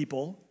perfect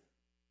people.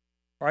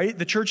 Right?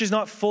 The church is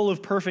not full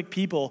of perfect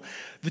people.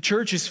 The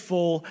church is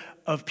full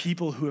of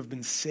people who have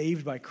been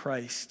saved by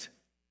Christ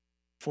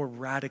for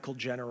radical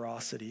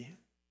generosity,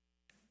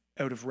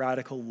 out of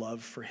radical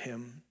love for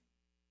him.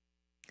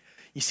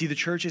 You see, the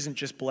church isn't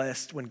just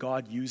blessed when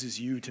God uses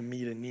you to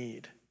meet a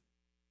need.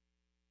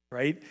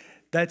 Right?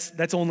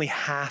 That's only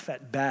half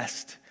at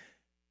best.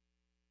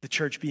 The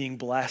church being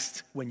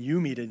blessed when you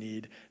meet a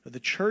need. But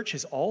the church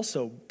is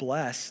also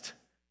blessed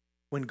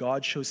when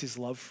God shows his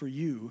love for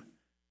you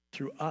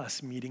through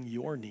us meeting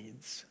your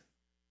needs.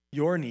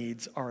 Your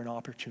needs are an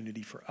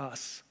opportunity for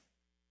us,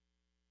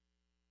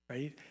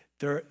 right?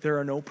 There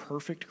are no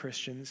perfect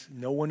Christians.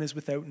 No one is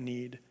without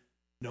need.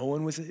 No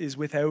one is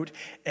without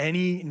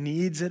any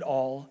needs at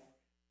all.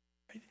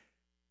 Right?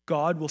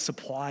 God will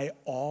supply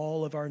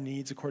all of our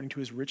needs according to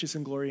his riches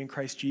and glory in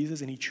Christ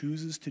Jesus, and he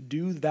chooses to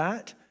do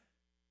that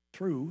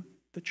through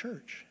the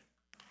church.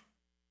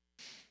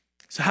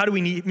 So how do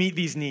we meet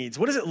these needs?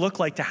 What does it look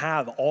like to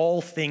have all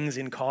things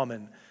in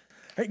common?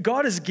 Right?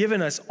 God has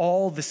given us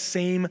all the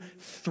same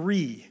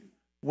 3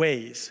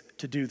 ways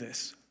to do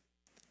this.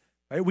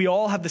 Right? We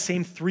all have the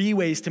same 3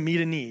 ways to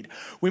meet a need.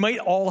 We might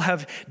all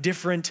have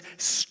different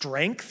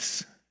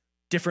strengths,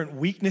 different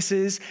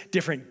weaknesses,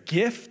 different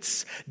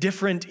gifts,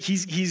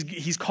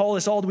 he's called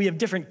us all, we have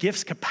different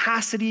gifts,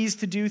 capacities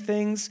to do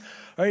things.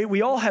 Right?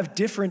 We all have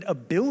different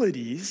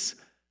abilities,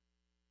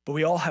 but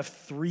we all have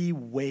 3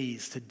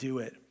 ways to do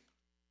it.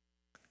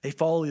 They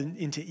fall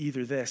into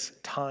either this: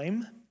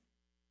 time,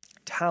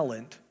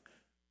 talent,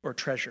 or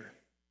treasure.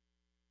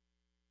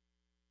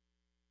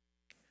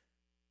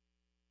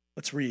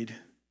 Let's read.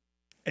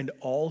 And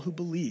all who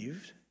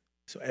believed,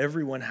 so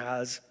everyone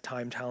has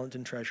time, talent,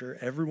 and treasure.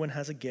 Everyone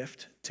has a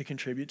gift to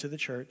contribute to the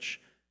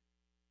church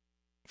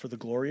for the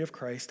glory of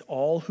Christ.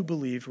 All who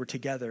believed were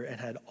together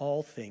and had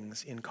all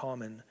things in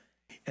common.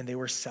 And they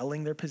were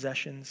selling their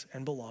possessions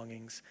and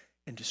belongings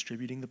and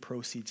distributing the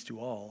proceeds to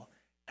all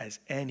as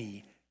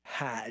any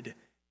had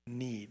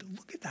need.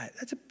 Look at that.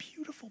 That's a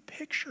beautiful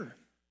picture.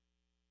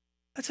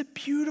 That's a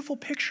beautiful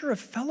picture of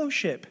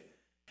fellowship.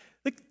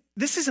 Like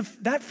this is a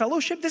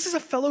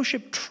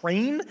fellowship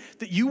train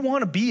that you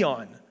want to be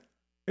on.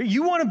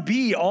 You want to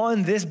be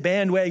on this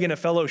bandwagon of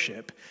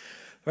fellowship.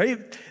 Right?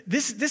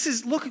 This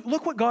is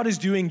look what God is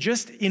doing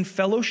just in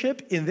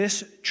fellowship in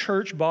this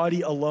church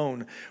body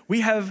alone.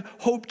 We have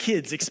Hope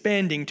Kids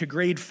expanding to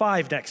grade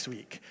 5 next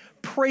week.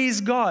 Praise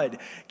God.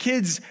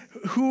 Kids,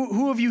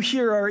 who of you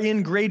here are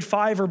in grade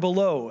 5 or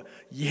below?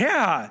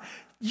 Yeah.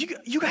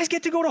 You guys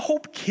get to go to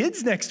Hope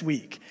Kids next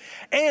week.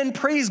 And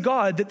praise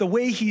God that the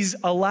way he's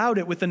allowed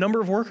it with the number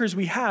of workers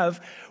we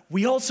have,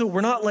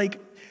 we're not like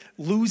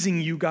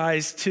losing you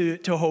guys to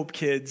Hope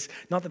Kids.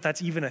 Not that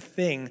that's even a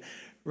thing,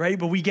 right?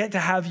 But we get to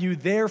have you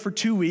there for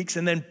 2 weeks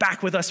and then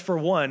back with us for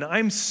 1.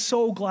 I'm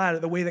so glad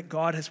at the way that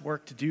God has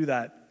worked to do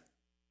that.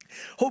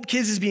 Hope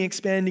Kids is being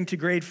expanding to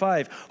grade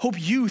 5. Hope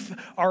Youth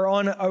are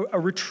on a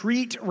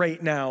retreat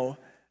right now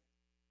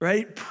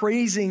right?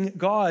 Praising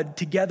God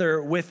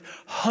together with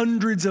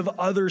hundreds of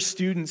other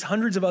students,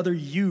 hundreds of other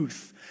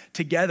youth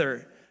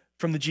together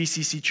from the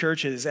GCC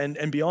churches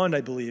and beyond,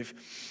 I believe.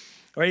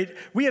 Right?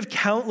 We have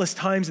countless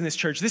times in this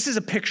church. This is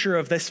a picture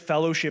of this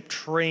fellowship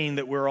train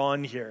that we're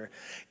on here.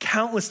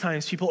 Countless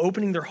times, people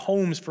opening their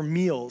homes for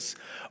meals,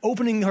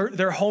 opening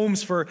their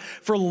homes for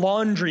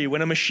laundry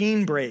when a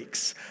machine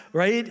breaks,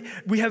 right?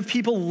 We have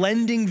people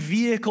lending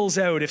vehicles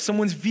out if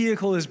someone's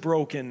vehicle is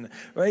broken,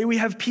 right? We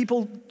have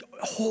people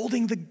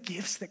holding the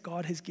gifts that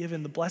God has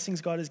given, the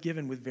blessings God has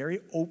given with very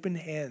open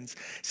hands,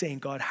 saying,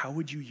 God, how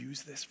would you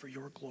use this for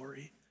your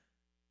glory,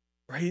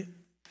 right?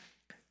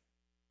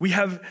 We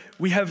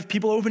have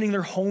people opening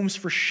their homes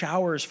for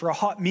showers, for a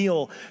hot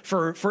meal,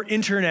 for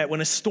internet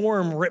when a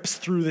storm rips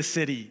through the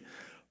city,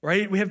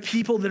 right? We have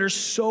people that are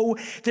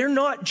they're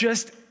not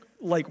just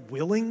like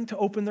willing to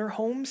open their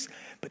homes,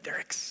 but they're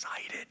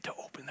excited to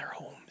open their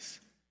homes.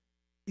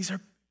 These are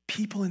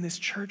people in this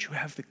church who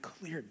have the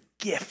clear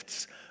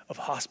gifts of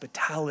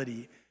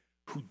hospitality,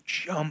 who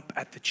jump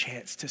at the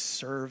chance to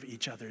serve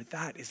each other.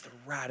 That is the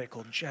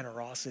radical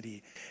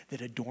generosity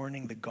that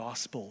adorning the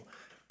gospel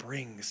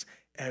brings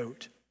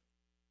out.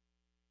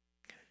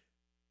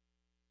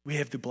 We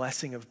have the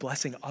blessing of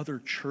blessing other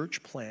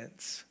church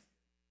plants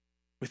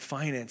with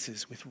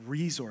finances, with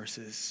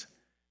resources,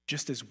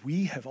 just as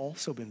we have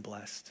also been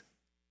blessed.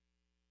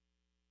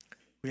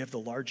 We have the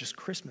largest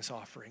Christmas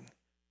offering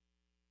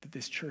that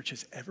this church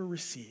has ever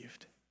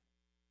received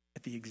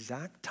at the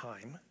exact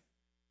time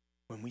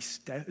when we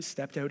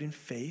stepped out in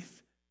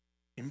faith,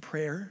 in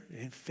prayer, and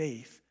in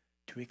faith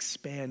to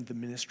expand the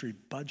ministry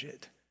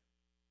budget.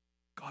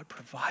 God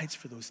provides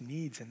for those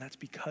needs, and that's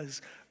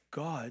because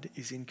God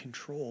is in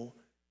control.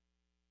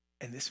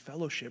 And this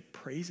fellowship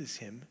praises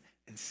him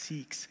and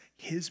seeks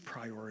his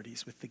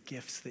priorities with the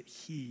gifts that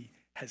he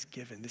has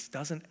given. This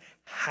doesn't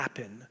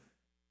happen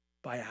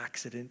by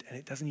accident, and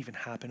it doesn't even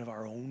happen of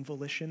our own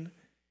volition.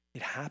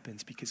 It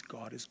happens because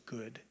God is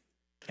good,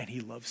 and he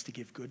loves to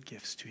give good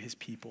gifts to his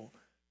people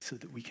so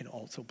that we can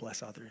also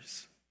bless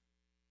others.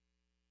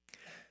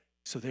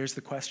 So there's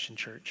the question,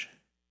 church.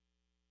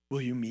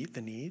 Will you meet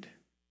the need?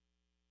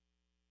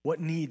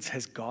 What needs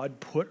has God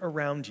put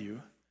around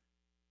you?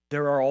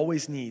 There are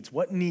always needs.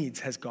 What needs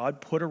has God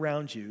put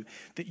around you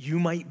that you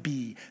might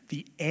be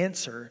the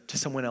answer to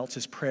someone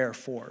else's prayer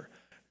for?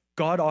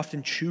 God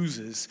often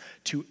chooses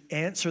to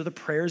answer the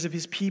prayers of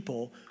his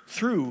people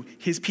through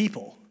his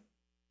people.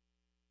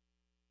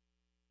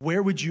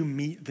 Where would you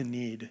meet the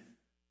need?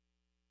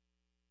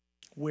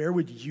 Where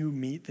would you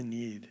meet the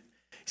need?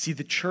 See,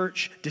 the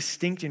church,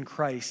 distinct in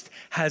Christ,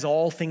 has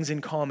all things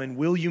in common.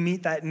 Will you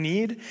meet that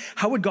need?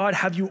 How would God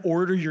have you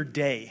order your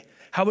day?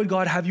 How would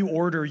God have you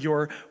order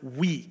your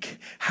week?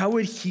 How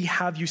would he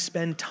have you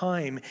spend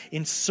time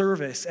in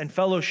service and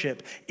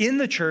fellowship in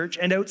the church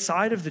and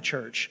outside of the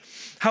church?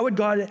 How would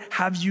God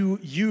have you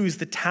use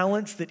the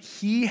talents that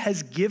he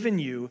has given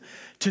you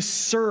to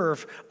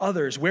serve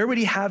others? Where would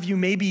he have you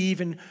maybe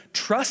even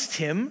trust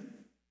him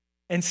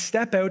and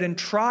step out and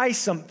try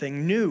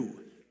something new?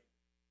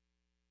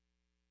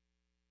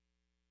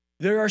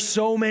 There are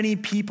so many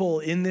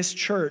people in this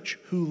church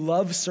who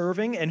love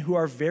serving and who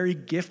are very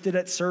gifted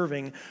at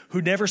serving,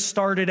 who never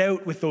started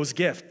out with those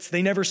gifts.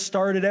 They never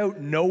started out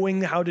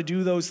knowing how to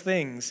do those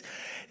things.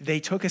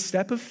 They took a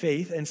step of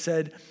faith and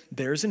said,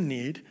 there's a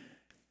need,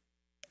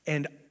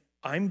 and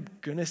I'm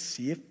going to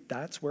see if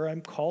that's where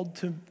I'm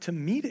called to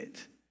meet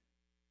it.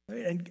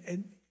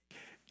 And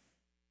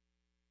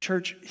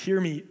church,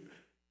 hear me.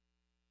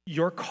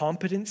 Your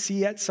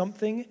competency at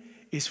something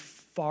is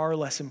far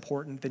less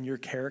important than your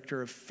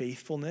character of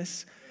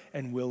faithfulness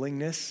and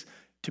willingness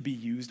to be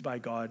used by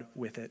God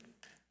with it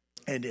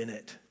and in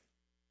it.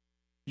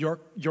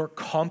 Your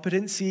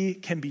competency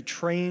can be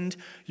trained.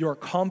 Your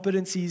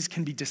competencies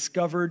can be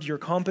discovered. Your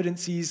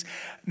competencies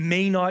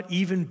may not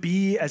even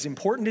be as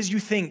important as you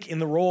think in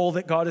the role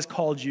that God has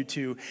called you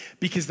to,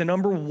 because the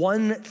number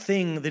one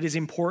thing that is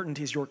important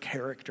is your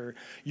character,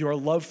 your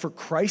love for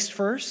Christ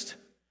first,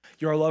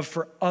 your love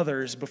for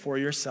others before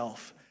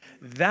yourself.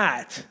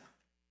 That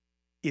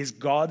is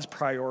God's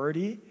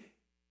priority,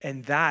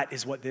 and that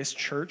is what this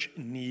church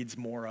needs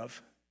more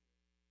of.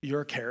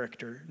 Your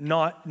character,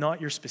 not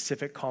your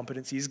specific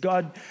competencies.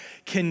 God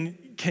can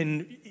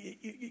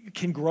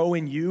grow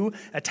in you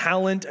a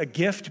talent, a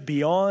gift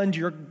beyond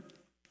your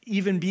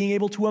even being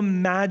able to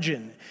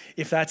imagine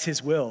if that's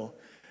his will.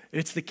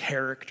 It's the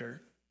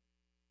character.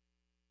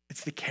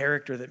 It's the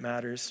character that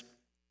matters.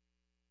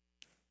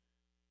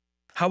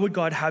 How would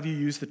God have you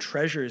use the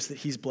treasures that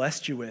he's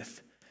blessed you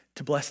with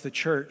to bless the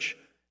church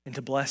and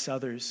to bless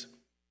others?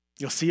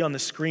 You'll see on the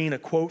screen a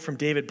quote from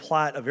David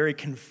Platt, a very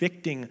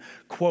convicting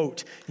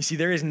quote. You see,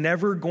 there is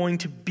never going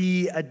to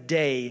be a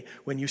day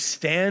when you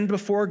stand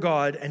before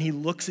God and he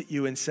looks at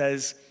you and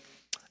says,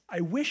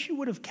 I wish you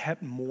would have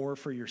kept more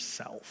for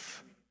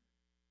yourself.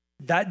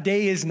 That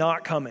day is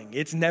not coming.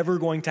 It's never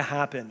going to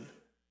happen.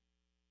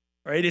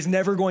 Right? It's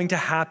never going to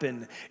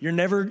happen. You're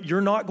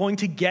not going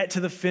to get to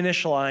the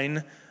finish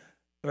line,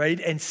 right?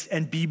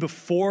 And be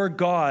before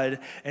God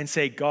and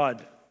say,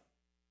 God,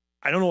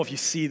 I don't know if you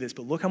see this,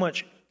 but look how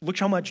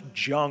much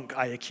junk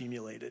I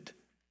accumulated.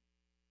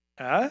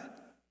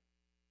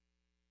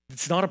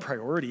 It's not a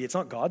priority. It's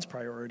not God's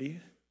priority.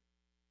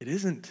 It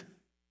isn't.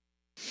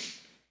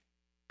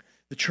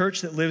 The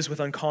church that lives with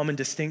uncommon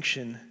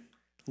distinction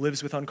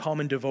lives with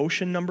uncommon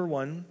devotion, number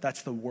one.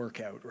 That's the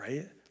workout,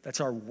 right? That's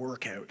our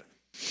workout.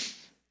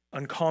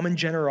 Uncommon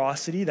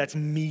generosity, that's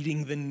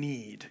meeting the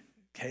need,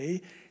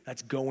 okay?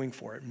 That's going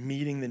for it,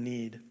 meeting the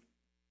need.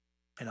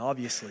 And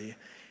obviously,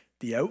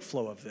 the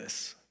outflow of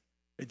this,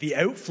 the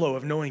outflow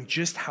of knowing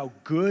just how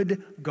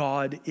good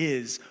God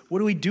is, what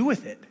do we do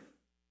with it?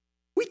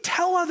 We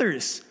tell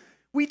others.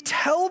 We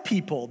tell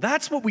people.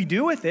 That's what we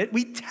do with it.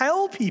 We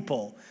tell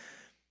people.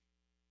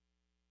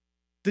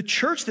 The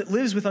church that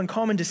lives with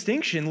uncommon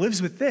distinction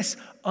lives with this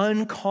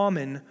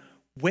uncommon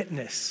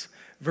witness.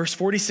 Verse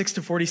 46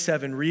 to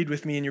 47, read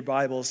with me in your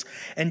Bibles.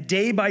 And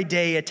day by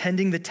day,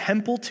 attending the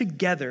temple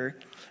together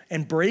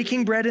and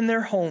breaking bread in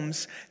their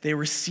homes, they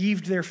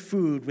received their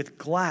food with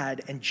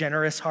glad and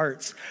generous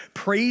hearts,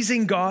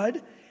 praising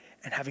God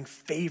and having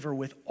favor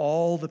with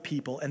all the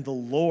people. And the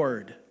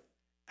Lord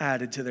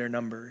added to their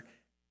number,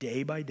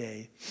 day by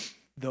day,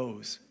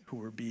 those who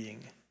were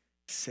being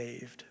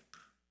saved.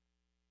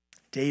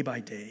 Day by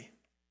day,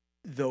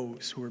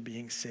 those who are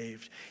being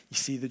saved. You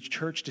see, the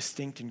church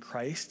distinct in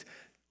Christ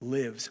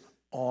lives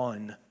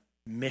on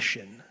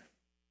mission.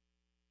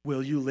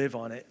 Will you live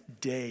on it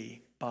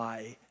day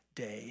by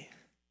day?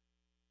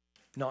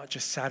 Not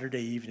just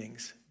Saturday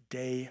evenings,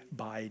 day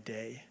by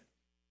day.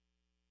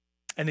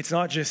 And it's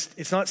not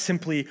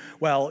simply,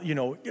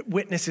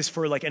 witnesses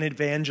for like an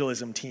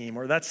evangelism team,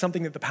 or that's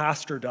something that the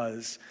pastor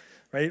does,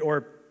 right?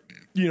 Or,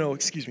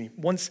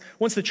 once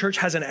the church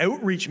has an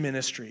outreach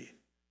ministry,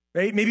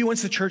 right? Maybe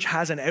once the church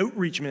has an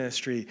outreach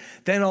ministry,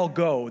 then I'll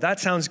go. That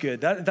sounds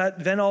good.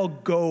 Then I'll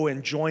go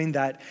and join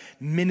that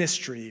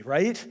ministry,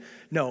 right?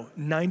 No,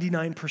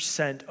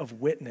 99%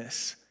 of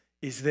witness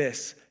is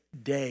this,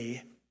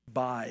 day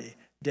by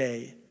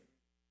day.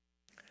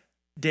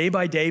 Day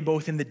by day,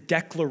 both in the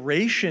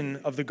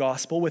declaration of the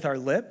gospel with our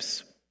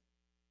lips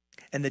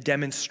and the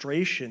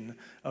demonstration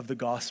of the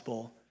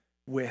gospel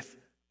with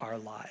our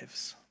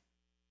lives.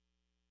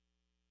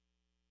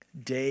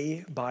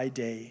 Day by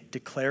day,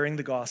 declaring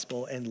the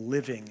gospel and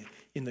living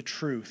in the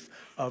truth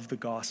of the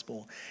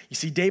gospel. You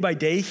see, day by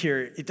day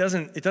here, it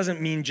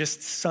doesn't mean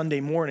just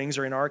Sunday mornings,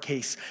 or in our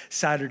case,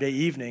 Saturday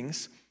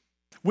evenings,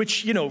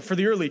 which, for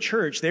the early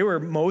church, they were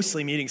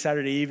mostly meeting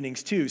Saturday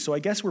evenings too. So I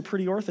guess we're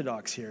pretty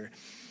orthodox here.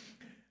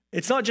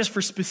 It's not just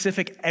for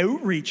specific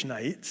outreach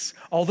nights,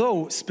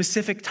 although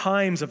specific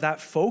times of that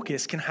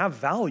focus can have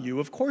value.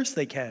 Of course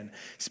they can.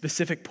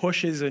 Specific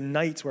pushes and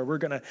nights where we're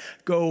going to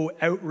go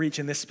outreach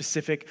in this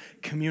specific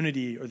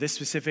community or this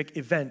specific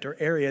event or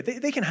area,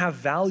 they can have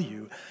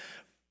value.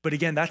 But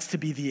again, that's to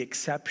be the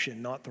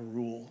exception, not the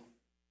rule.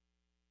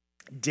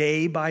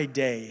 Day by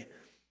day,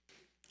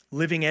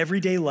 living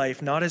everyday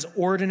life, not as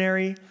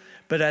ordinary,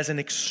 but as an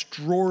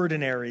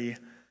extraordinary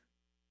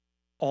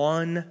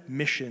on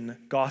mission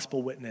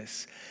gospel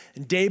witness.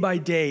 And day by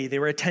day, they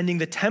were attending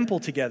the temple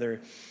together.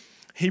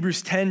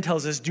 Hebrews 10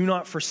 tells us, do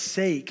not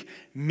forsake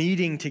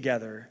meeting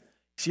together.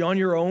 See, on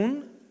your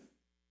own,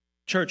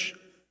 church,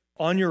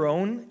 on your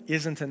own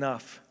isn't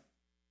enough.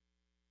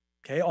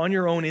 Okay, on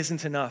your own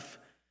isn't enough.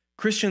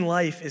 Christian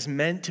life is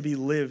meant to be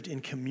lived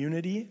in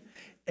community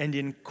and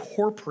in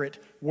corporate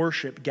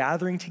worship,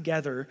 gathering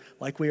together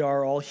like we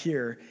are all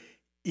here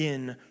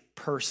in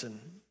person.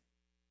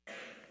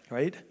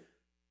 Right?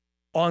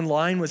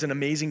 Online was an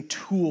amazing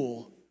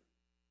tool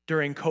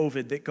during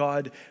COVID that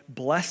God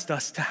blessed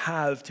us to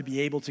have to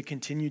be able to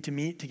continue to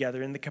meet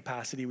together in the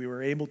capacity we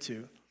were able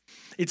to.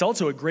 It's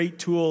also a great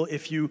tool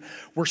if you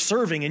were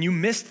serving and you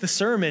missed the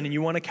sermon and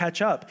you want to catch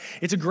up.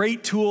 It's a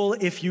great tool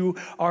if you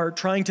are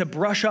trying to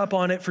brush up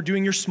on it for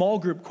doing your small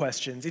group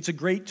questions. It's a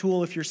great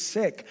tool if you're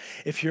sick,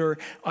 if you're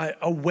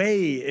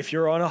away, if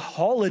you're on a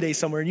holiday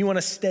somewhere and you want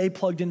to stay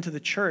plugged into the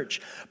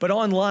church. But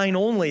online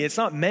only, it's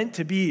not meant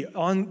to be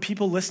on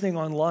people listening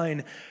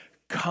online.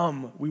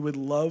 Come, we would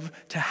love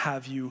to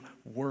have you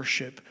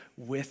worship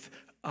with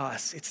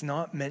us. It's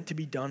not meant to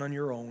be done on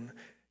your own.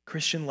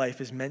 Christian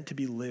life is meant to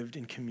be lived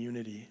in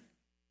community.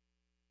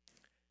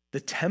 The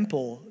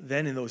temple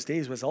then in those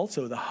days was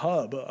also the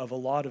hub of a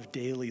lot of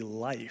daily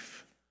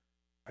life,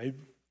 right?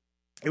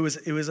 It was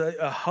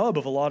a hub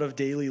of a lot of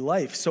daily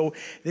life. So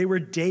they were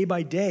day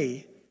by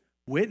day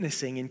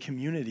witnessing in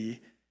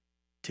community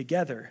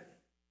together.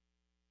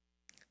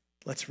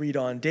 Let's read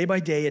on. Day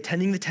by day,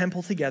 attending the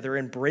temple together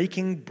and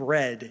breaking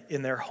bread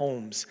in their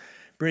homes.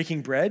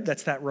 Breaking bread,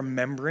 that's that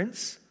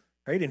remembrance,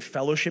 right? In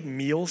fellowship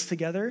meals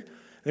together.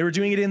 They were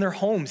doing it in their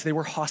homes. They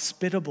were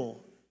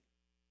hospitable.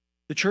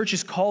 The church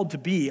is called to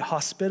be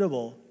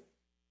hospitable.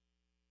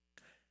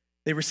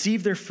 They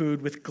received their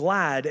food with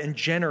glad and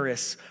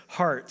generous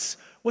hearts.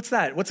 What's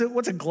that? What's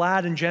a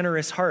glad and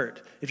generous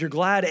heart? If you're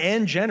glad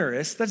and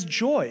generous, that's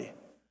joy,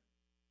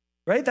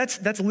 right?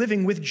 That's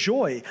living with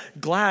joy.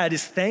 Glad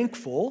is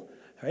thankful,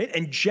 right?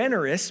 And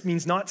generous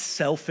means not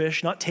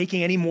selfish, not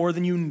taking any more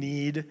than you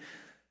need.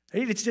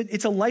 Right?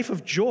 It's a life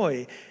of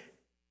joy.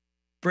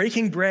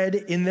 Breaking bread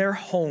in their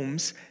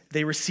homes,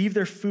 they received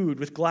their food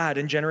with glad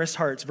and generous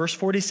hearts. Verse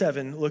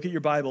 47, look at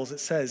your Bibles, it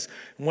says,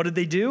 and what did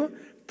they do?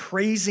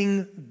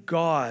 Praising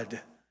God.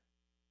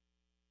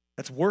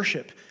 That's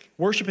worship.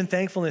 Worship and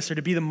thankfulness are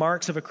to be the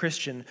marks of a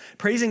Christian.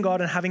 Praising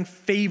God and having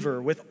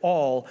favor with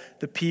all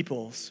the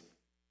peoples.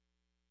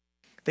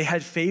 They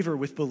had favor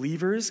with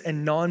believers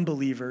and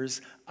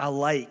non-believers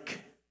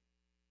alike.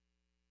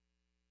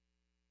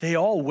 They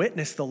all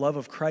witnessed the love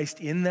of Christ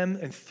in them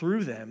and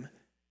through them,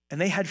 and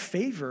they had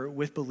favor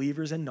with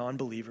believers and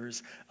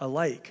non-believers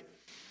alike.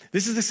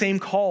 This is the same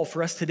call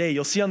for us today.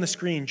 You'll see on the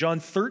screen, John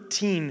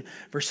 13,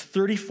 verse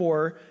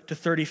 34 to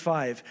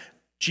 35.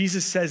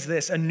 Jesus says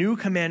this, "A new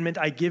commandment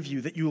I give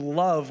you, that you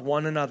love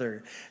one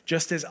another.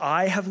 Just as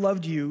I have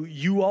loved you,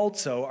 you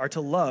also are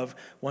to love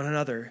one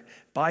another.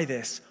 By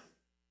this,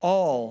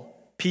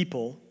 all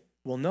people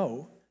will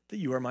know that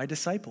you are my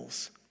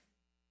disciples."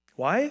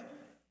 Why?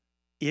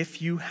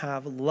 If you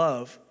have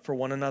love for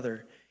one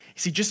another. You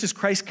see, just as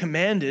Christ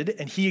commanded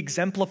and he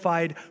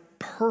exemplified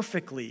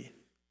perfectly,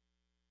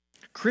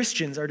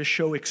 Christians are to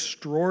show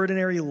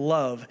extraordinary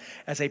love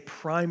as a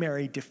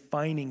primary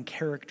defining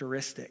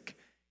characteristic.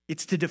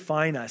 It's to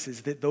define us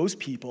as that those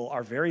people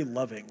are very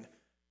loving.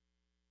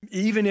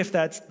 Even if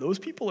those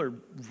people are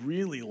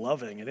really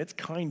loving and it's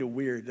kind of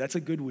weird. That's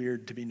a good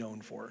weird to be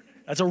known for.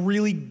 That's a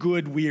really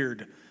good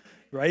weird,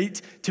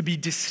 right? To be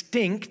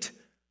distinct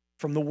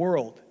from the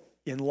world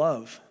in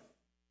love.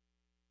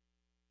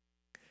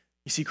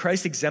 You see,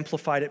 Christ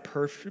exemplified it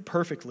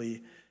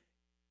perfectly.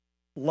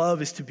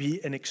 Love is to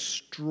be an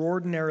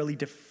extraordinarily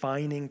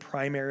defining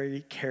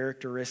primary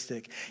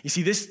characteristic. You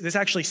see, this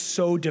actually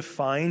so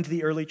defined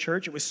the early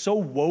church. It was so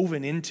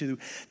woven into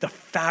the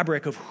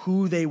fabric of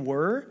who they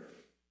were.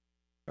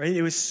 Right?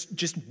 It was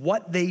just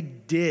what they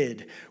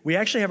did. We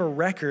actually have a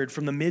record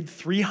from the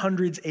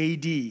mid-300s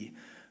AD,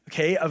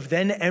 okay, of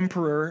then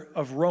Emperor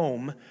of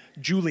Rome,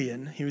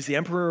 Julian. He was the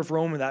Emperor of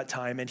Rome at that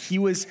time, and he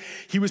was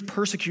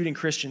persecuting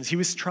Christians. He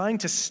was trying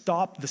to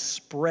stop the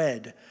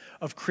spread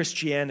of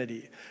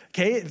Christianity.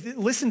 Okay,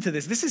 listen to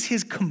this. This is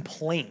his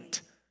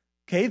complaint.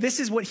 Okay, this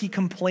is what he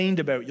complained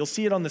about. You'll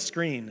see it on the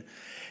screen.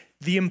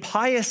 The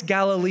impious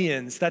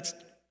Galileans, that's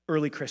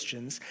early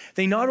Christians,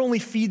 they not only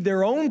feed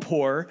their own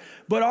poor,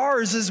 but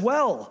ours as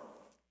well.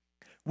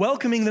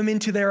 Welcoming them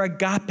into their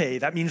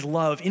agape, that means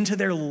love, into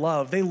their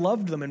love. They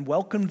loved them and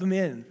welcomed them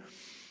in.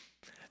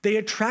 They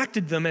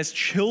attracted them as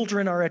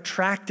children are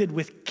attracted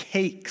with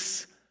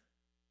cakes.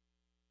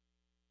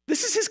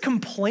 This is his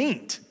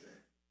complaint.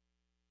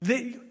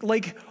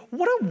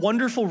 What a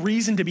wonderful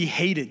reason to be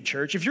hated,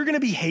 church. If you're going to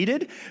be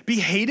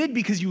hated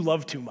because you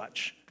love too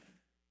much.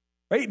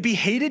 Right? Be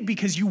hated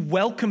because you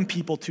welcome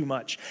people too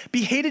much.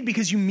 Be hated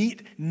because you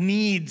meet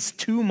needs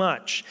too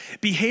much.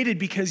 Be hated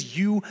because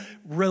you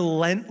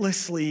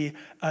relentlessly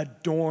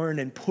adorn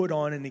and put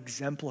on and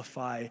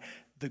exemplify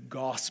the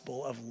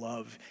gospel of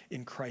love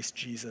in Christ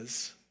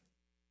Jesus.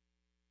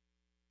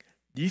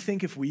 Do you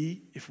think if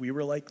we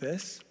were like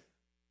this, do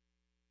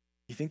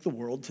you think the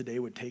world today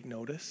would take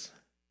notice?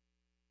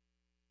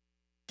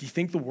 Do you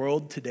think the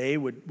world today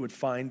would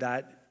find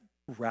that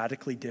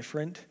radically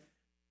different?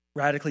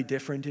 Radically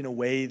different in a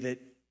way that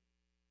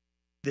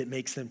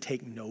makes them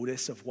take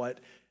notice of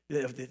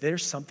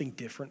there's something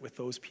different with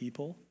those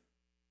people?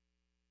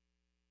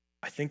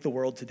 I think the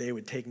world today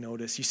would take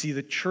notice. You see,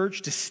 the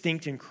church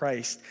distinct in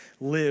Christ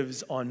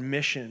lives on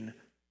mission.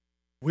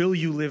 Will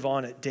you live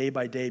on it day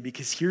by day?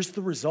 Because here's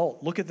the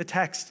result. Look at the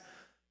text,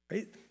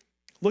 right?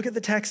 Look at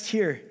the text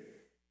here.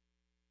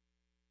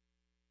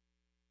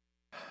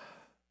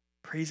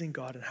 Praising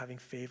God and having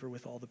favor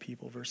with all the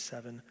people, verse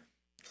 7.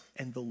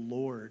 And the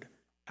Lord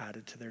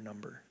added to their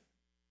number.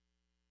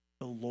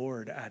 The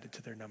Lord added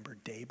to their number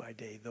day by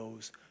day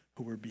those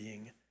who were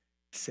being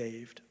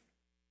saved.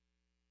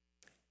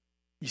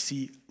 You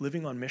see,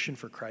 living on mission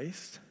for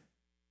Christ,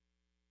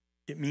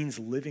 it means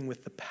living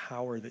with the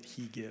power that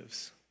he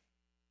gives.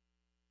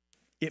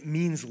 It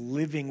means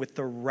living with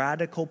the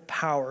radical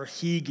power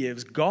he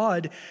gives.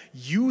 God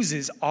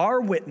uses our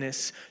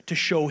witness to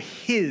show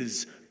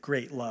his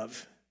great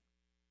love.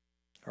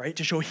 All right,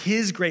 to show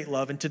his great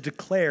love and to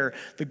declare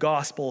the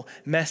gospel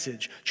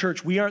message.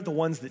 Church, we aren't the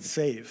ones that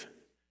save.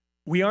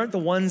 We aren't the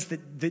ones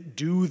that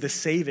do the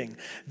saving.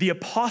 The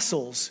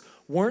apostles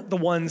weren't the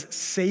ones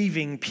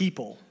saving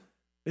people.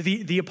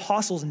 The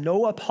apostles,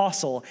 no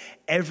apostle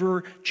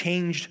ever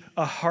changed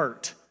a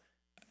heart.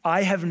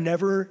 I have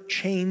never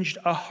changed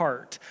a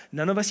heart.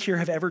 None of us here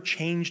have ever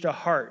changed a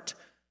heart.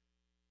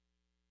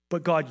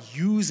 But God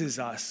uses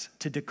us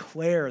to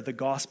declare the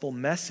gospel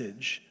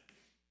message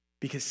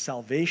because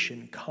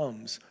salvation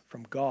comes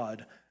from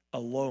God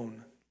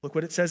alone. Look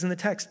what it says in the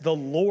text. The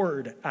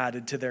Lord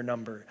added to their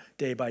number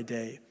day by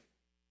day.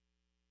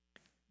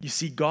 You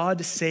see,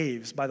 God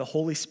saves by the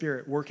Holy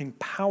Spirit working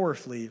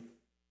powerfully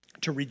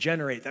to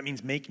regenerate. That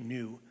means make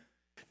new.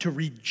 To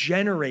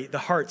regenerate the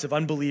hearts of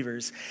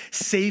unbelievers,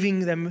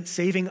 saving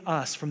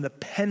us from the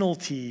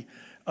penalty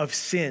of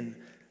sin.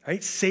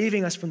 Right?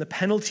 Saving us from the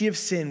penalty of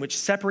sin, which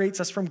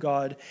separates us from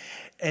God,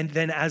 and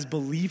then as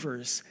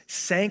believers,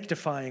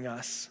 sanctifying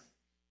us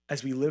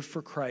as we live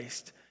for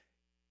Christ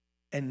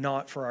and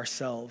not for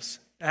ourselves.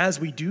 As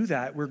we do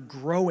that, we're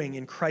growing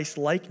in Christ's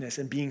likeness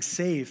and being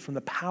saved from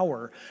the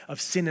power of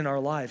sin in our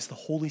lives. The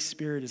Holy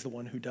Spirit is the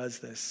one who does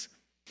this.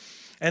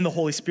 And the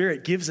Holy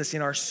Spirit gives us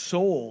in our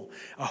soul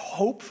a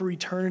hope for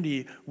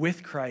eternity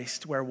with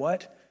Christ, where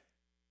what?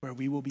 Where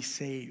we will be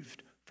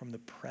saved from the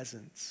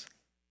presence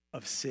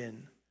of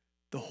sin.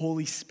 The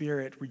Holy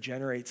Spirit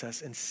regenerates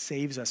us and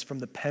saves us from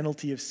the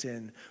penalty of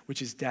sin,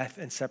 which is death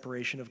and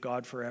separation of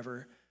God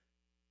forever.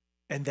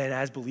 And then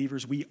as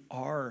believers, we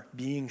are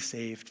being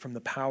saved from the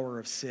power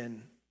of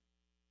sin.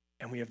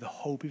 And we have the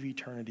hope of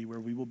eternity where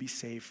we will be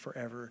saved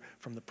forever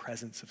from the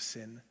presence of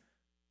sin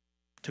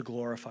to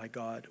glorify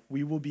God.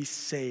 We will be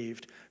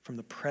saved from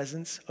the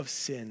presence of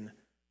sin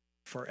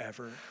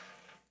forever.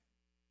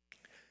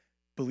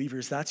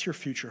 Believers, that's your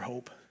future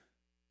hope.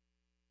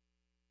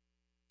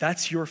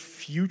 That's your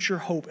future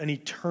hope, an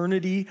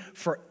eternity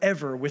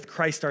forever with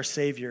Christ our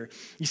Savior.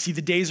 You see,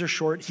 the days are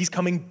short. He's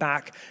coming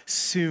back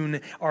soon.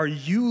 Are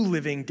you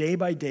living day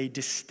by day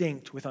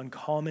distinct with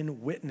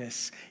uncommon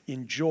witness,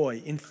 in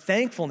joy, in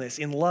thankfulness,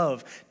 in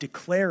love,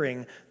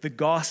 declaring the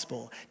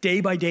gospel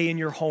day by day in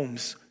your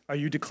homes? Are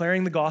you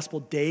declaring the gospel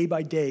day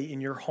by day in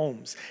your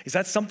homes? Is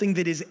that something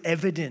that is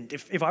evident?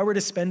 If I were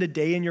to spend a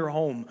day in your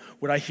home,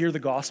 would I hear the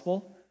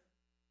gospel?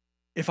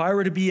 If I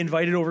were to be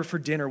invited over for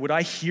dinner, would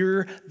I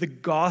hear the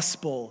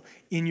gospel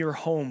in your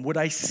home? Would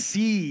I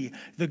see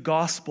the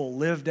gospel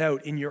lived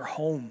out in your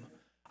home?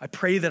 I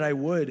pray that I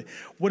would.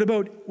 What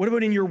about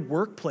in your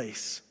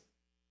workplace?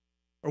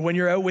 Or when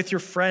you're out with your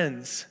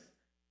friends?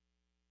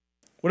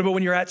 What about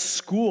when you're at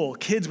school?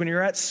 Kids, when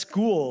you're at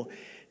school,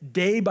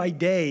 day by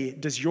day,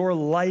 does your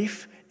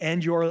life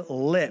and your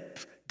lip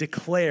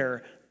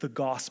declare the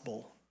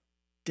gospel?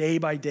 Day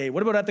by day.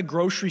 What about at the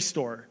grocery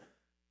store?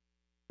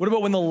 What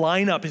about when the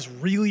lineup is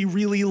really,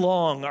 really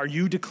long? Are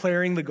you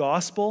declaring the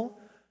gospel?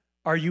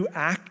 Are you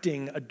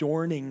acting,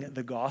 adorning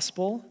the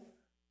gospel?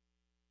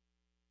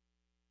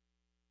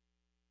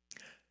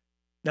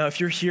 Now, if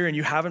you're here and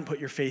you haven't put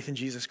your faith in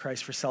Jesus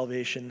Christ for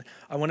salvation,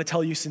 I want to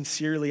tell you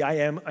sincerely,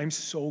 I'm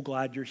so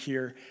glad you're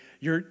here.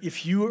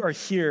 If you are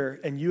here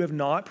and you have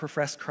not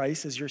professed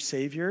Christ as your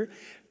Savior,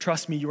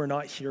 trust me, you are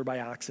not here by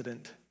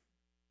accident.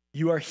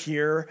 You are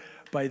here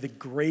by the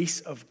grace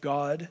of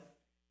God.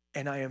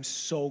 And I am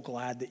so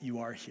glad that you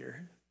are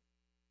here.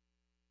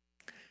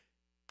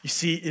 You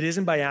see, it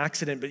isn't by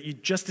accident, but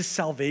just as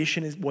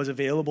salvation was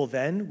available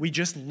then, we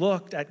just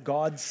looked at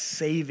God's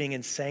saving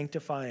and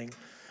sanctifying.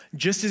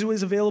 Just as it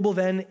was available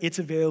then, it's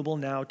available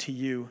now to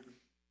you.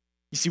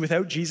 You see,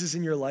 without Jesus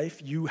in your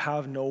life, you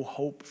have no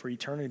hope for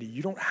eternity.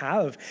 You don't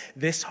have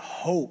this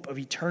hope of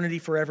eternity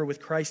forever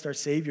with Christ our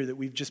Savior that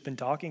we've just been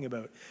talking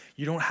about.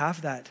 You don't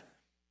have that.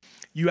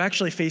 You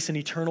actually face an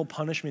eternal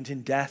punishment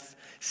in death,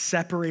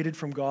 separated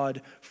from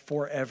God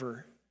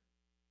forever.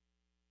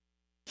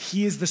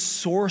 He is the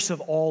source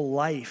of all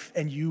life,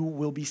 and you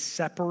will be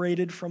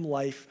separated from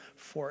life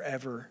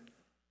forever.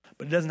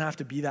 But it doesn't have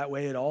to be that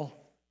way at all.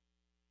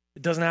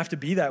 It doesn't have to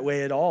be that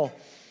way at all.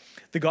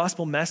 This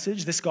gospel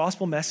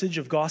message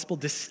of gospel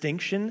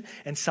distinction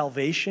and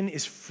salvation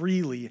is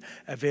freely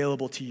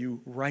available to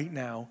you right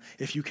now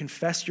if you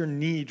confess your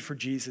need for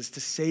Jesus to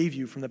save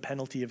you from the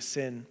penalty of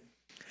sin.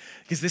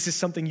 Because this is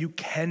something you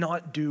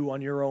cannot do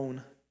on your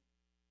own.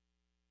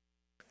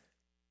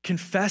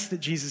 Confess that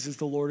Jesus is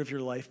the Lord of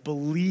your life.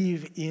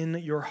 Believe in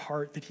your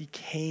heart that he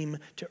came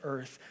to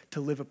earth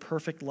to live a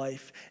perfect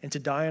life and to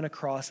die on a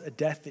cross, a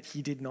death that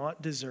he did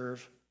not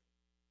deserve.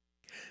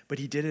 But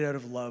he did it out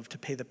of love to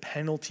pay the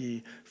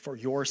penalty for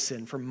your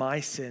sin, for my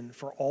sin,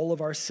 for all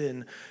of our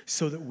sin,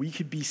 so that we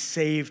could be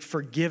saved,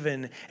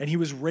 forgiven. And he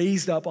was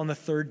raised up on the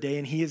third day,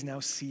 and he is now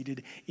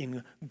seated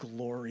in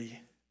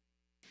glory,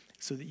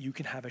 so that you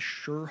can have a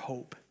sure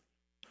hope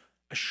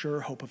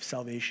of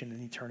salvation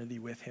and eternity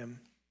with him.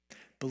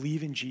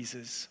 Believe in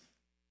Jesus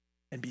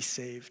and be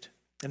saved.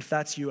 And if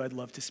that's you, I'd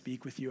love to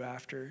speak with you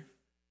after.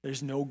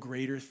 There's no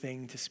greater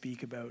thing to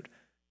speak about.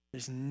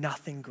 There's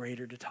nothing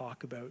greater to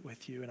talk about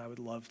with you, and I would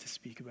love to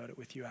speak about it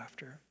with you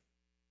after.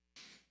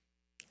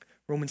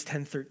 Romans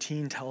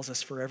 10:13 tells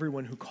us, for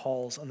everyone who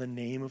calls on the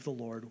name of the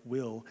Lord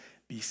will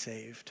be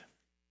saved.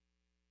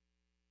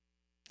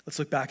 Let's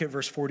look back at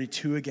verse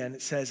 42 again.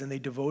 It says, and they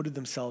devoted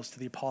themselves to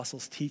the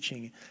apostles'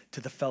 teaching,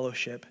 to the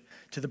fellowship,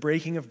 to the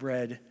breaking of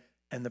bread,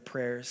 and the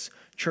prayers.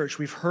 Church,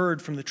 we've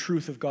heard from the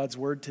truth of God's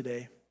word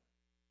today.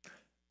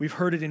 We've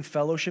heard it in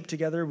fellowship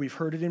together. We've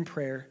heard it in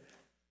prayer.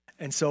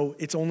 And so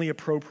it's only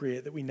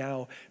appropriate that we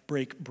now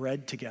break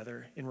bread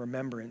together in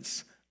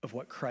remembrance of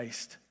what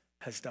Christ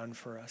has done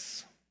for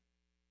us.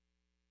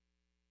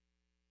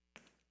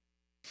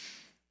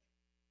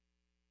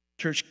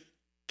 Church,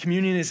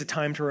 communion is a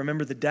time to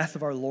remember the death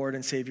of our Lord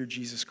and Savior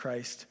Jesus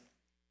Christ.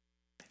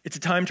 It's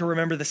a time to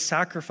remember the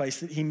sacrifice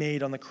that he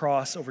made on the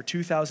cross over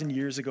 2,000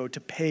 years ago to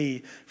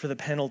pay for the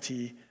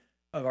penalty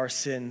of our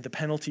sin, the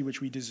penalty which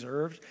we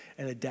deserved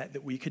and a debt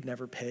that we could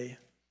never pay.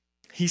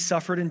 He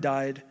suffered and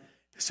died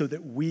so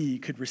that we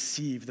could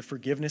receive the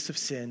forgiveness of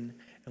sin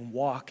and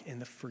walk in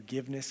the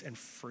forgiveness and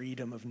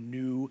freedom of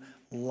new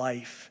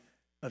life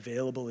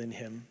available in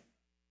him.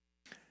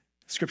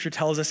 Scripture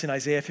tells us in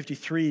Isaiah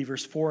 53,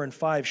 verse 4 and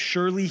 5,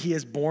 surely he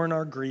has borne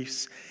our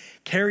griefs,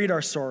 carried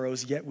our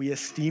sorrows, yet we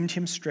esteemed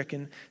him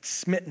stricken,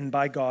 smitten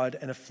by God,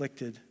 and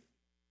afflicted.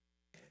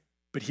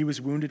 But he was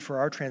wounded for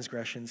our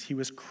transgressions. He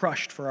was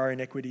crushed for our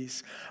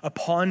iniquities.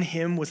 Upon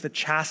him was the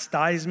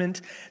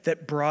chastisement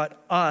that brought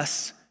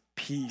us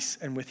peace,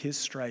 and with his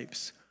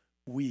stripes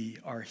we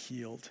are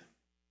healed.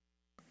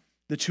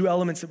 The two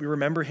elements that we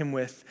remember him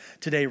with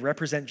today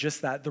represent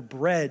just that. The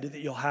bread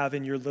that you'll have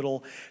in your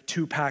little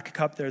 2-pack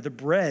cup there, the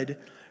bread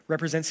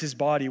represents his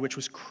body, which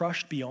was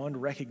crushed beyond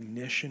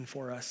recognition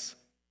for us.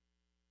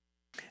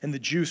 And the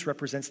juice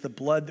represents the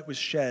blood that was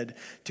shed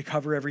to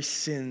cover every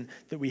sin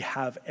that we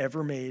have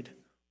ever made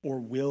or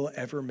will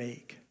ever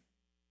make.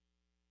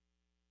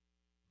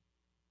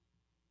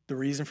 The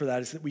reason for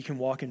that is that we can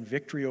walk in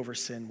victory over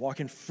sin, walk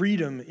in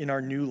freedom in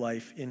our new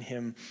life in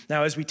him.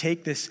 Now, as we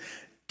take this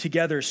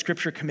together,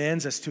 Scripture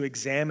commands us to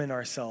examine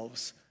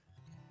ourselves.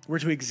 We're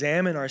to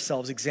examine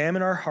ourselves,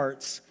 examine our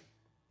hearts.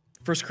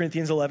 1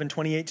 Corinthians 11,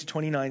 28 to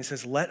 29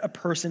 says, let a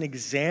person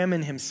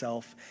examine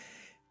himself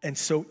and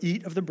so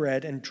eat of the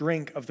bread and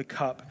drink of the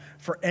cup.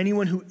 For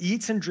anyone who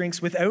eats and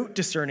drinks without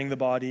discerning the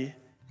body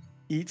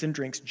eats and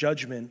drinks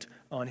judgment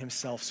on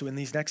himself. So in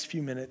these next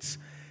few minutes,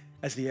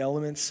 as the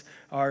elements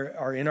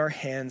are in our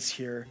hands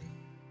here,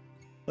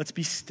 let's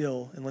be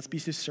still and let's be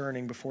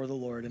discerning before the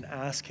Lord and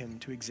ask him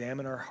to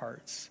examine our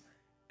hearts.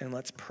 And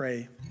let's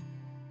pray.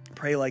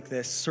 Pray like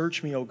this: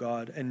 search me, O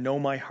God, and know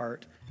my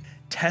heart.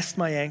 Test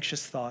my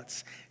anxious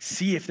thoughts.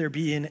 See if there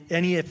be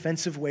any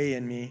offensive way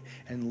in me,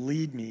 and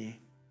lead me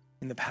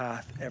in the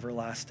path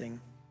everlasting.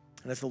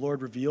 And as the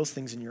Lord reveals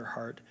things in your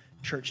heart,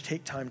 church,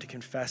 take time to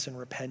confess and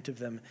repent of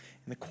them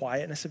in the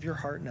quietness of your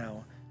heart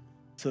now,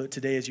 so that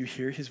today as you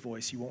hear his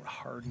voice, you won't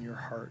harden your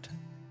heart.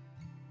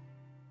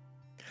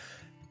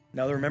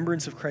 Now, the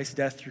remembrance of Christ's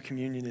death through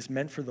communion is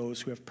meant for those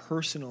who have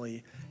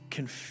personally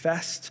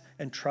confessed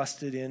and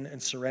trusted in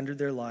and surrendered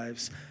their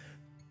lives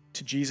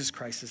to Jesus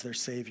Christ as their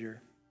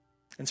Savior.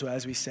 And so,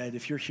 as we said,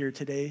 if you're here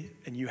today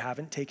and you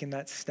haven't taken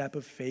that step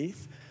of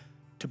faith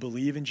to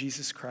believe in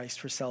Jesus Christ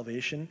for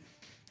salvation,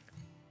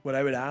 what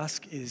I would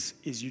ask is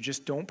you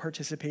just don't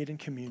participate in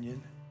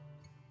communion.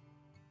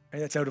 Right?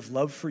 That's out of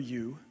love for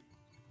you.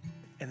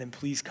 And then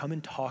please come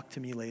and talk to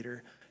me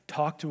later.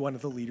 Talk to one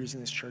of the leaders in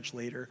this church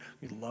later.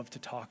 We'd love to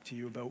talk to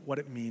you about what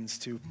it means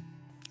to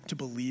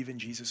believe in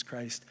Jesus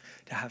Christ,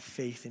 to have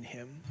faith in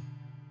him.